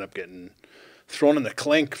weekend I ended up getting thrown in the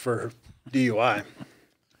clink for DUI.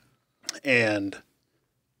 And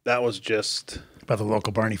that was just, By the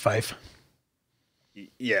local Barney Fife.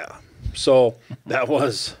 yeah. So that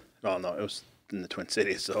was, oh no, it was in the Twin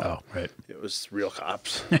Cities. So Oh, right. it was real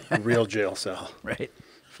cops, a real jail cell. Right.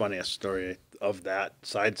 Funniest story of that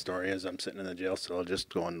side story is I'm sitting in the jail cell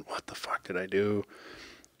just going, what the fuck did I do?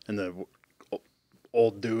 And the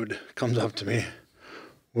old dude comes up to me.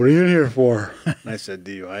 What are you in here for? And I said,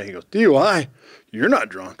 DUI. He goes, DUI? You're not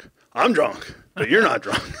drunk. I'm drunk, but you're not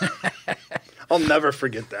drunk. I'll never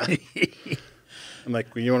forget that. I'm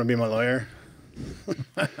like, well, you want to be my lawyer?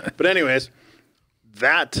 But anyways,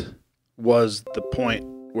 that was the point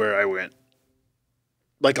where I went,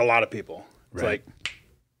 like a lot of people. It's Right. like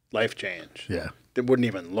life change. Yeah. They wouldn't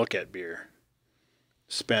even look at beer.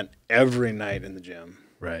 Spent every night in the gym.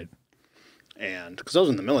 Right. And because I was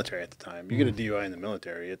in the military at the time, you get a DUI in the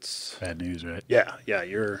military, it's Bad news, right? yeah,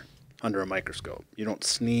 you're under a microscope. You don't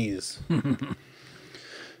sneeze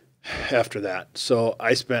after that. So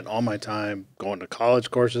I spent all my time going to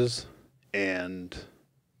college courses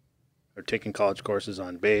or taking college courses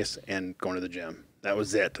on base and going to the gym. That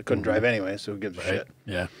was it. I couldn't drive anyway, so who gives a shit?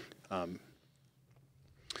 Yeah.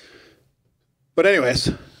 But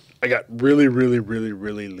anyways, I got really, really, really,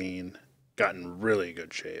 really lean, got in really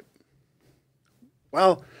good shape.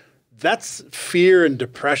 Well, that's fear and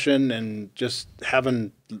depression and just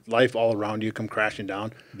having life all around you come crashing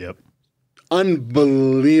down. Yep.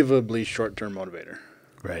 Unbelievably short-term motivator.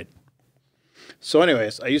 Right. So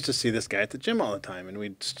anyways, I used to see this guy at the gym all the time, and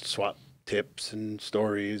we'd swap tips and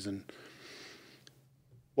stories. And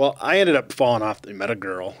well, I ended up falling off. I met a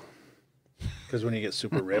girl. Because when you get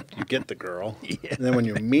super ripped, you get the girl. Yeah. And then when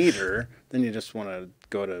you meet her, then you just want to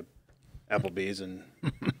go to Applebee's and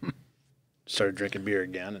start drinking beer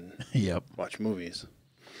again and watch movies.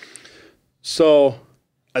 So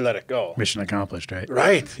I let it go. Mission accomplished, right?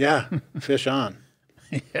 Right, yeah. Fish on.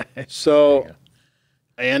 Yeah. So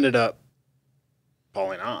I ended up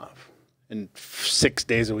falling off. And 6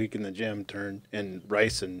 days a week in the gym and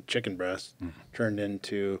rice and chicken breast turned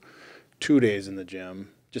into 2 days in the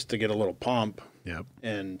gym just to get a little pump. Yep.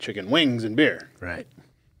 And chicken wings and beer. Right.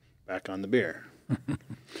 Back on the beer.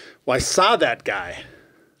 Well, I saw that guy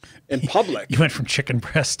in public. You went from chicken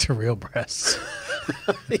breasts to real breasts.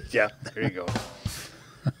 Yeah, there you go.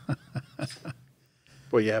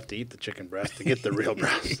 Well, you have to eat the chicken breast to get the real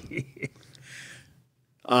breast.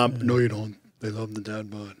 No, you don't. They love the dad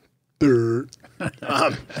bod.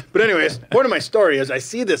 But anyways, point of my story is I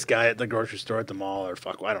see this guy at the grocery store, at the mall, or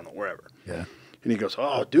I don't know, wherever. Yeah. And he goes,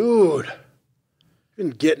 oh, dude, you've been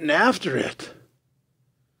getting after it.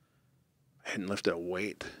 I hadn't lifted a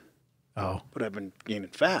weight. Oh. But I've been gaining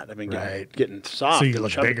fat. I've been getting soft. So you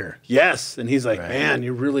look bigger. Yes. And he's like, man,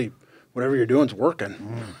 you really, whatever you're doing is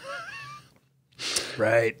working.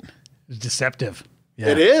 Right. It's deceptive. Yeah.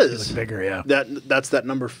 It is. You look bigger, yeah. That's that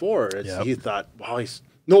number 4. He thought, wow, he's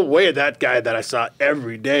no way that guy that I saw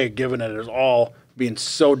every day giving it his all, being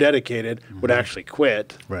so dedicated, would actually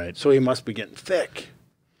quit. Right. So he must be getting thick.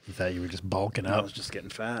 You thought you were just bulking I up. was just getting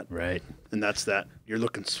fat. Right. And that's that. You're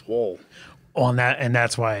looking swole. Well, and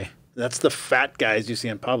that's why That's the fat guys you see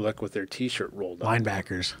in public with their T-shirt rolled up.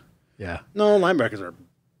 linebackers. Yeah. No, linebackers are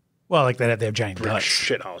Well, like that, they have giant brick guts.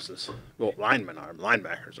 shit houses. Well, linemen are.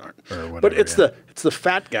 Linebackers aren't. Or whatever, but it's the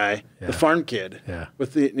fat guy, the farm kid. Yeah.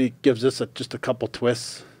 And he gives us just a couple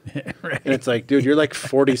twists. Right. And it's like, dude, you're like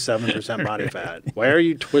 47% body fat. Why are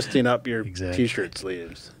you twisting up your T-shirt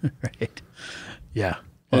sleeves? Right. Yeah.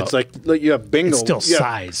 And it's like you have bingo. It's still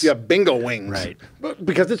size. You have bingo wings. Right. But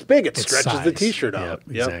because it's big, it It's stretches size. the T-shirt out.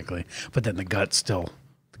 Yep, exactly. But then the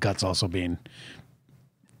guts also being,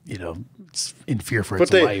 it's in fear for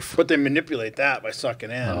its life. But they manipulate that by sucking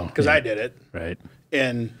in. Because I did it. Right.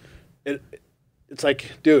 And it's like,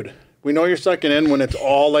 dude, we know you're sucking in when it's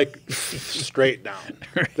all like straight down.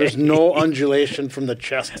 Right. There's no undulation from the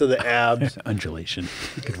chest to the abs. Undulation.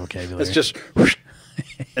 Good vocabulary. It's just,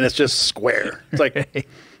 and it's just square. It's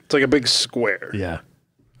like a big square. Yeah.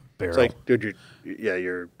 Barrel. It's like, dude,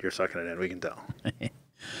 you're sucking it in. We can tell.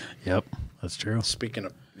 Yep, that's true. Speaking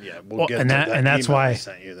of, we'll get to that. And that's email why. I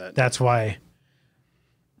sent you that. That's why.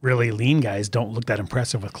 Really lean guys don't look that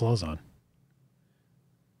impressive with clothes on.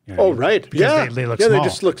 You know what I mean? Right. Because they look small. They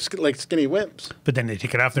just look like skinny wimps. But then they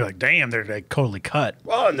take it off. They're like, damn, they're like totally cut.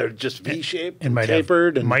 Well, and they're just V-shaped and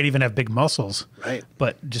tapered. and might even have big muscles. Right.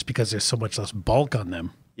 But just because there's so much less bulk on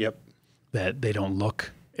them. Yep. That they don't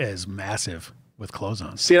look as massive with clothes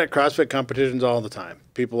on. See it at CrossFit competitions all the time.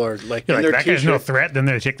 People are like, you're like, that guy's no threat. Then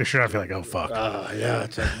they take their shirt off. You're like, oh, fuck. Yeah.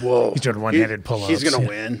 It's like, whoa. He's doing one-handed pull-ups. He's going to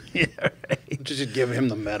win. Yeah, right. Just give him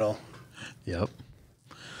the medal. Yep.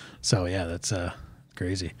 So, yeah, that's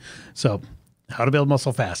crazy. So, How to build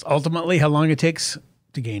muscle fast. Ultimately, how long it takes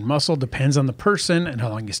to gain muscle depends on the person and how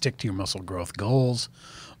long you stick to your muscle growth goals.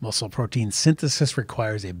 Muscle protein synthesis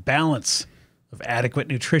requires a balance of adequate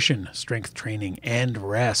nutrition, strength training, and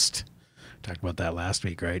rest. Talked about that last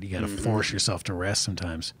week, right? You got to force yourself to rest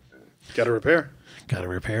sometimes. Got to repair. Got to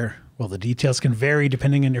repair. Well, the details can vary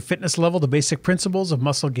depending on your fitness level. The basic principles of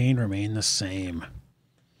muscle gain remain the same.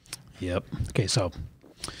 Yep. Okay, so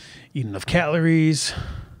eat enough calories.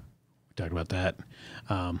 We talked about that.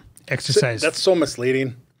 Exercise. That's so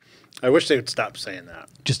misleading. I wish they would stop saying that.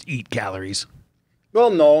 Just eat calories. Well,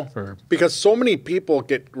 no, because so many people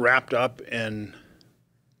get wrapped up in.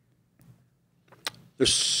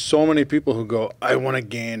 There's so many people who go, I want to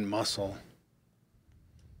gain muscle.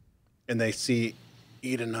 And they see,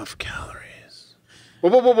 eat enough calories.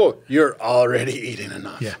 Whoa. You're already eating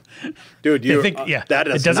enough. Yeah. Dude, that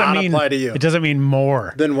does not apply to you. It doesn't mean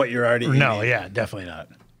more than what you're already eating. No, yeah, definitely not.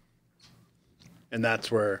 And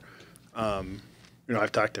that's where,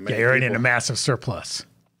 I've talked to many you're people. in a massive surplus.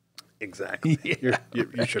 Exactly. Yeah, you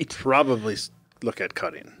should probably look at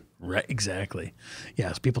cutting. Right, exactly.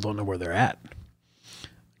 Yes, people don't know where they're at.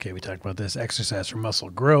 Okay, we talked about this. Exercise for muscle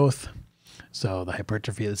growth. So the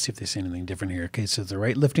hypertrophy, let's see if they say anything different here. Okay, so the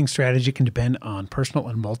right lifting strategy can depend on personal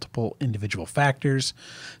and multiple individual factors.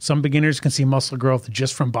 Some beginners can see muscle growth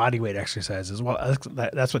just from body weight exercises. Well,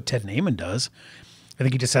 that's what Ted Naiman does. I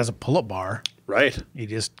think he just has a pull-up bar. Right. He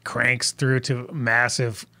just cranks through to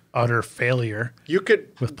massive, utter failure. You could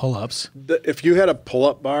with pull-ups. If you had a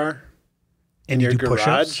pull-up bar in your garage,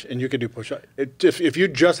 push-ups? and you could do push-ups. If you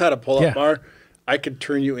just had a pull-up bar, I could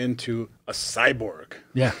turn you into a cyborg.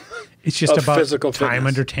 Yeah. It's just about physical time fitness.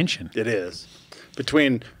 under tension. It is.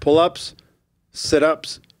 Between pull-ups,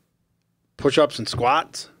 sit-ups, push-ups, and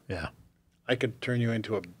squats, I could turn you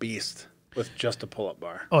into a beast with just a pull-up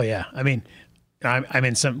bar. Oh, yeah. I mean, I'm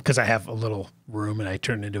in some, because I have a little room and I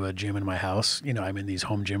turn into a gym in my house. I'm in these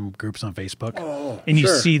home gym groups on Facebook. Oh, and you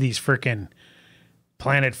see these freaking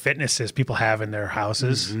Planet Fitnesses people have in their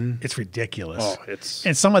houses. It's ridiculous. Oh,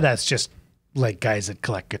 and some of that's just like guys that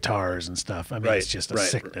collect guitars and stuff. I mean, it's just a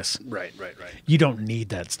sickness. Right. You don't need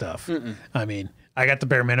that stuff. I mean, I got the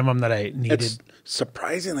bare minimum that I needed. It's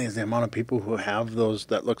surprisingly is the amount of people who have those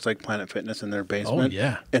that looks like Planet Fitness in their basement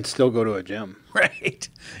and still go to a gym. Right.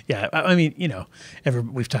 Yeah. I mean,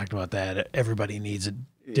 we've talked about that. Everybody needs a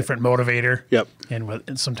different motivator. Yep.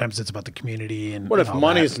 And sometimes it's about the community. And what if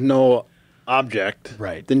money's no object?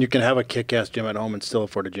 Right. Then you can have a kick-ass gym at home and still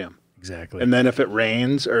afford a gym. Exactly. And then if it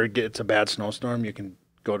rains or gets a bad snowstorm, you can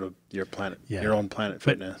go to your own Planet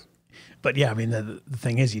Fitness. But yeah, I mean, the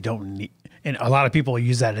thing is, you don't need, and a lot of people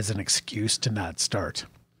use that as an excuse to not start.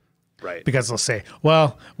 Right. Because they'll say,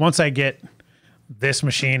 well, once I get this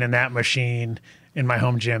machine and that machine in my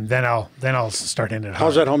home gym, then I'll start in it.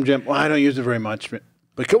 How's that home gym? Well, I don't use it very much.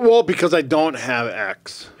 Because I don't have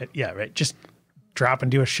X. Yeah, right. Just drop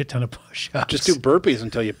and do a shit ton of push-ups. Just do burpees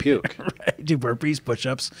until you puke. Right. Do burpees,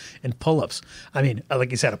 push-ups, and pull-ups. I mean,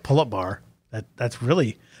 like you said, a pull-up bar, that's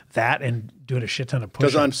really that and doing a shit ton of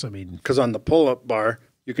push-ups. Because on the pull-up bar,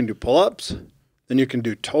 you can do pull-ups, then you can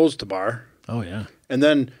do toes to bar. Oh, yeah. And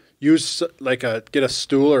then use get a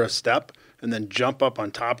stool or a step and then jump up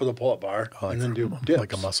on top of the pull-up bar and then do dips.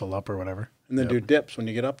 Like a muscle up or whatever. And then do dips when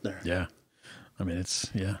you get up there. Yeah. I mean,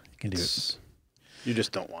 you can do it. You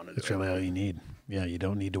just don't want to do it. It's really all you need. Yeah, you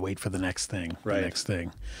don't need to wait for the next thing. Right. The next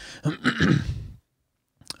thing.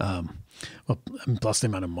 Plus the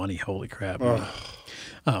amount of money. Holy crap.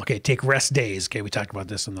 Okay, take rest days. Okay, we talked about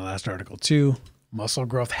this in the last article too. Muscle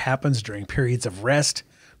growth happens during periods of rest.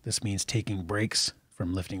 This means taking breaks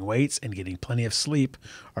from lifting weights and getting plenty of sleep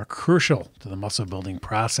are crucial to the muscle building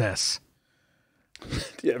process.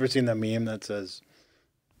 You ever seen that meme that says,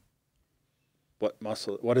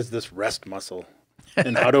 what is this rest muscle?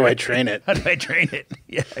 And how do I train it? How do I train it?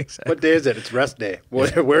 Yeah, exactly. What day is it? It's rest day.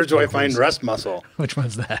 Where do I find rest muscle? Which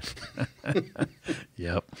one's that?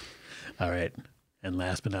 Yep. All right. And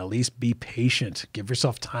last but not least, be patient. Give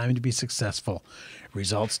yourself time to be successful.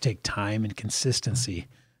 Results take time and consistency.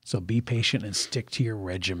 So be patient and stick to your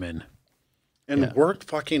regimen. And work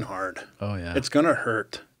fucking hard. Oh, yeah. It's going to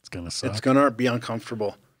hurt. It's going to suck. It's going to be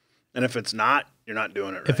uncomfortable. And if it's not, you're not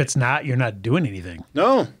doing it right. If it's not, you're not doing anything.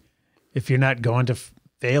 No. If you're not going to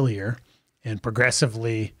failure and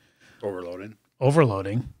progressively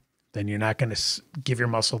overloading, then you're not going to give your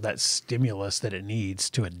muscle that stimulus that it needs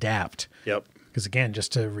to adapt. Yep. Because again,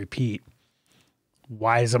 just to repeat,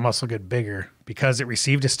 why does a muscle get bigger? Because it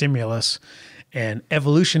received a stimulus, and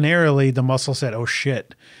evolutionarily the muscle said, oh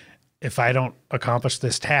shit, if I don't accomplish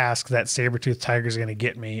this task, that saber-toothed tiger is going to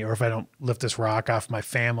get me. Or if I don't lift this rock off my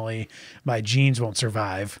family, my genes won't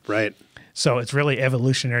survive. Right. So it's really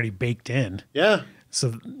evolutionarily baked in. Yeah.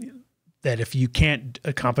 So that if you can't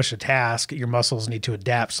accomplish a task, your muscles need to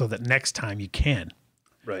adapt so that next time you can.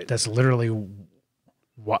 Right. That's literally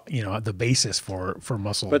what, the basis for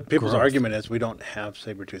muscle. But people's growth. argument is we don't have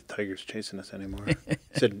saber-toothed tigers chasing us anymore.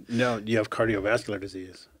 Said, no, you have cardiovascular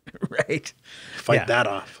disease. Right. Fight that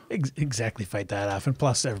off. Exactly. Fight that off. And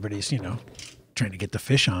plus everybody's, trying to get the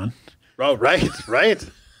fish on. Oh, right.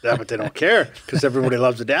 Yeah, but they don't care because everybody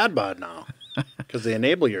loves a dad bod now because they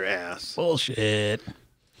enable your ass. Bullshit.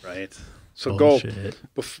 Right. So Bullshit.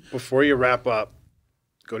 go before you wrap up.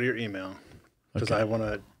 Go to your email because Okay. I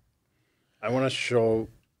want to show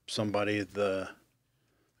somebody the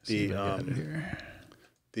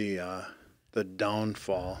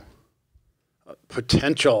downfall,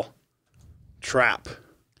 potential trap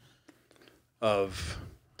of.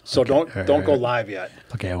 So don't go live yet.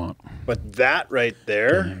 Okay, I won't. But that right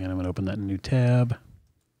there. Hang on, I'm going to open that new tab.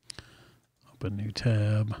 Open new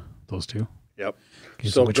tab. Those two. Yep. Okay,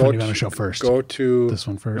 so which one do you want to show first? Go to this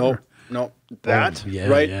one first. No, that. Yeah,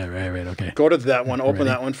 right. Yeah, right. Okay. Go to that one. Open Ready?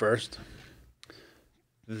 that one first.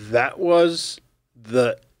 That was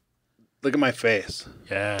the. Look at my face.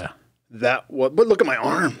 Yeah. But look at my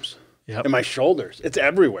arms. Yep. And my shoulders. It's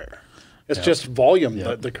everywhere. It's just volume.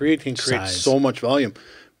 Yep. The creatine creates Size. so much volume.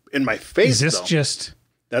 In my face, Is this though,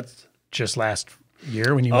 that's just last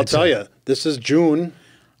year when you I'll went tell you, this is June,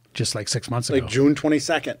 just like 6 months ago, like June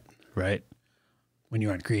 22nd. right? When you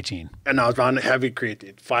were on creatine. And I was on heavy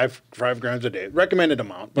creatine, 5 grams a day, recommended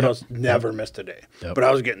amount, but I was never missed a day. Yep. But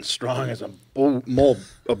I was getting strong as a bull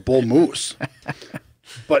moose.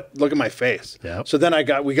 But look at my face. Yep. So then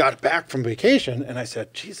we got back from vacation, and I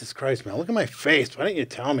said, Jesus Christ, man, look at my face. Why didn't you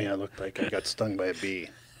tell me I looked like I got stung by a bee?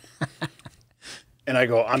 And I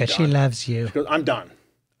go, I'm done. She loves you. She goes, I'm done.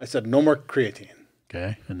 I said, no more creatine.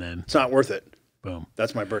 Okay, and then It's not worth it. boom.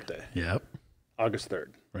 That's my birthday, Yep. August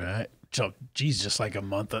 3rd. Right. So, geez, just like a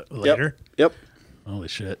month later. Yep. Holy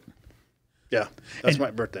shit. Yeah, that's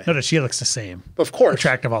my birthday. Notice she looks the same. Of course.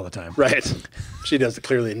 Attractive all the time. Right. She does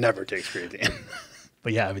clearly never takes creatine.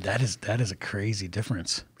 But yeah, I mean that is a crazy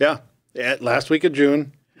difference. Yeah. Last week of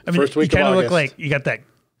June. I mean, first week you kind of of August. look like you got that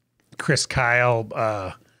Chris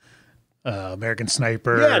Kyle, American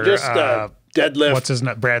Sniper. Yeah, just deadlift. What's his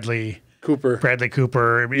name? Bradley Cooper.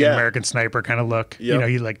 Cooper, Yeah. American Sniper kind of look. Yep.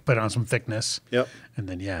 He like put on some thickness. Yep. And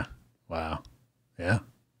then wow, yeah,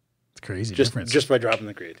 it's crazy Just difference. just by dropping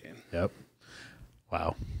the creatine. Yep.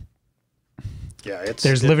 Wow. Yeah,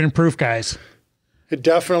 There's living proof, guys. it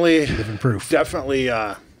definitely Living proof.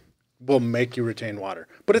 will make you retain water.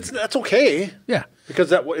 But that's okay Yeah.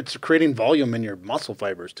 because it's creating volume in your muscle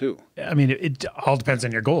fibers too. I mean, it all depends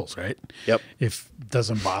on your goals, right? Yep. If it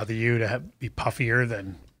doesn't bother you to be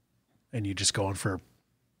puffier, and you just going for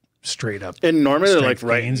straight up. And normally, like strength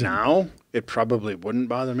right gains now, it probably wouldn't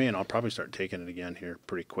bother me, and I'll probably start taking it again here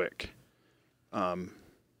pretty quick. What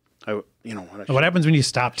happens when you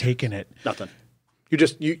stop taking it? Nothing.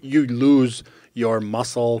 You lose your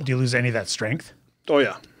muscle. Do you lose any of that strength? Oh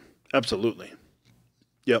yeah, absolutely.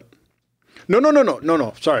 Yep.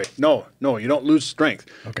 No. Sorry, no. You don't lose strength.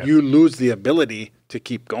 Okay. You lose the ability to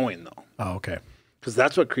keep going though, Oh, okay. because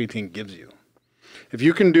that's what creatine gives you. If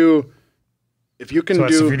you can do, So if you're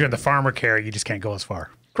doing the farmer care, you just can't go as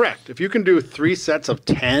far. correct. If you can do 3 sets of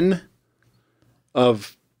 10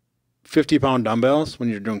 of 50-pound dumbbells when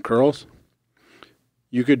you're doing curls,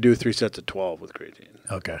 you could do 3 sets of 12 with creatine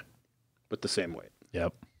Okay. with the same weight.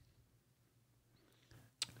 Yep.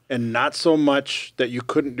 And not so much that you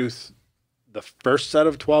couldn't do the first set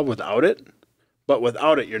of 12 without it, but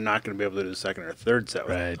without it, you're not going to be able to do the second or third set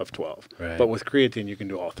Right. of 12. Right. But with creatine, you can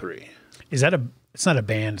do all 3. Is that it's not a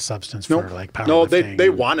banned substance for like powerlifting? No, they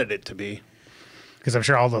wanted it to be. Because I'm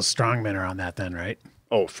sure all those strongmen are on that then, right?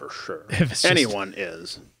 Oh, for sure. If it's just- Anyone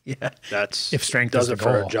is. Yeah. That's If strength does is it the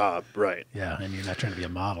for a goal. job, right? Yeah, and you're not trying to be a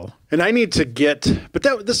model. And I need to but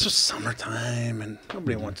this was summertime, and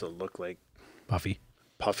nobody wants to look like Puffy.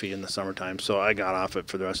 puffy in the summertime. So I got off it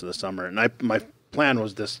for the rest of the summer. And my plan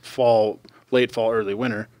was this late fall, early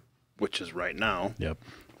winter, which is right now, Yep.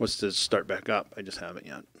 was to start back up. I just haven't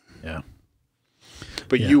yet. Yeah.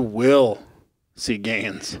 But Yeah. you will see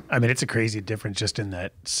gains. I mean, it's a crazy difference just in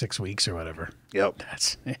that 6 weeks or whatever. Yep.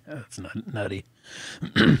 That's nutty.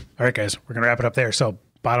 All right, guys, we're going to wrap it up there. So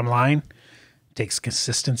bottom line, it takes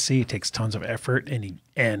consistency, it takes tons of effort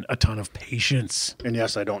and a ton of patience. And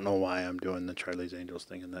yes, I don't know why I'm doing the Charlie's Angels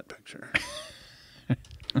thing in that picture.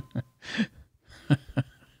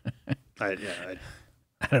 I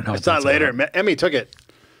don't know. I saw it later. Emmy took it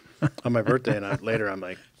on my birthday, and later I'm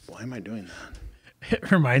like, why am I doing that?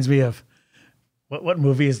 It reminds me of what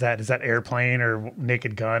movie is that? Is that Airplane or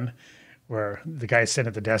Naked Gun? where the guy's sitting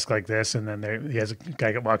at the desk like this, and then he has a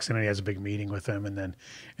guy that walks in and he has a big meeting with him, and then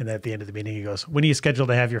at the end of the meeting he goes, "When are you scheduled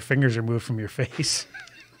to have your fingers removed from your face?"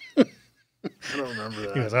 I don't remember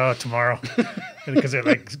that. He goes, "Oh, tomorrow," because it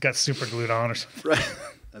like got super glued on or something. Right.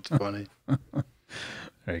 That's funny. All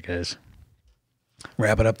right, guys.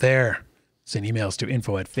 Wrap it up there. Send emails to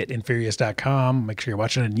info@fitandfurious.com. Make sure you're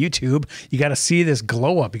watching on YouTube. You got to see this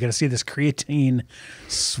glow up. You got to see this creatine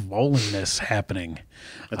swollenness happening.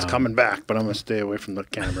 It's coming back, but I'm going to stay away from the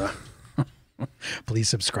camera. Please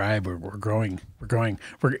subscribe. We're growing. We're growing.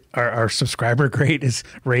 Our subscriber rate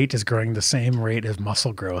is growing the same rate as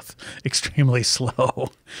muscle growth. Extremely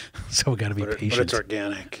slow. So we got to be patient. But it's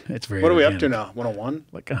organic. It's very. What are we organic. up to now? 101?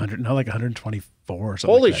 Like 100? No, like 124 or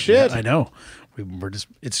something. Holy like that. shit! Yeah, I know. We're just.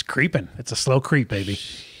 It's creeping. It's a slow creep, baby.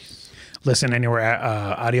 Listen anywhere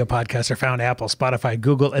audio podcasts are found: Apple, Spotify,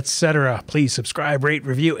 Google, etc. Please subscribe, rate,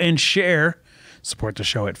 review, and share. Support the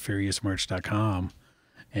show at FuriousMerch.com.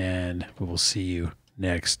 And we will see you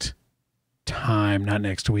next time, not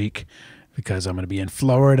next week, because I'm going to be in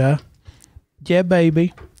Florida. Yeah,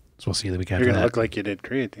 baby. So we'll see you the week after You're that. going to look like you did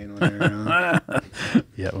creatine when you're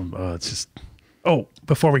Yeah, it's just... Oh,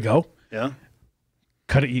 before we go. Yeah?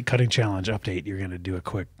 Cutting challenge update. You're going to do a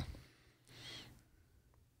quick...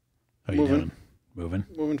 How you doing? Moving?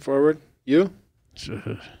 Moving forward. You?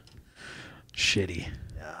 Shitty.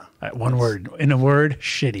 Yeah. One word. In a word,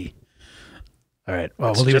 shitty. All right.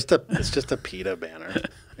 Well, it's just a PETA banner. I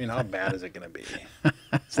mean, how bad is it going to be?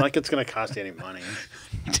 It's not like it's going to cost you any money.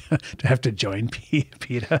 to have to join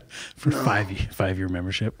PETA for 5-year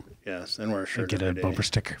membership. Yes, and wear a shirt. Get a bumper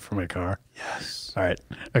sticker for my car. Yes. All right.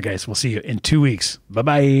 Okay, so we'll see you in 2 weeks.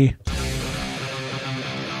 Bye-bye. I'm going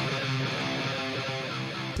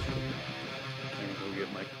to go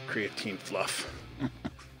get my creatine fluff.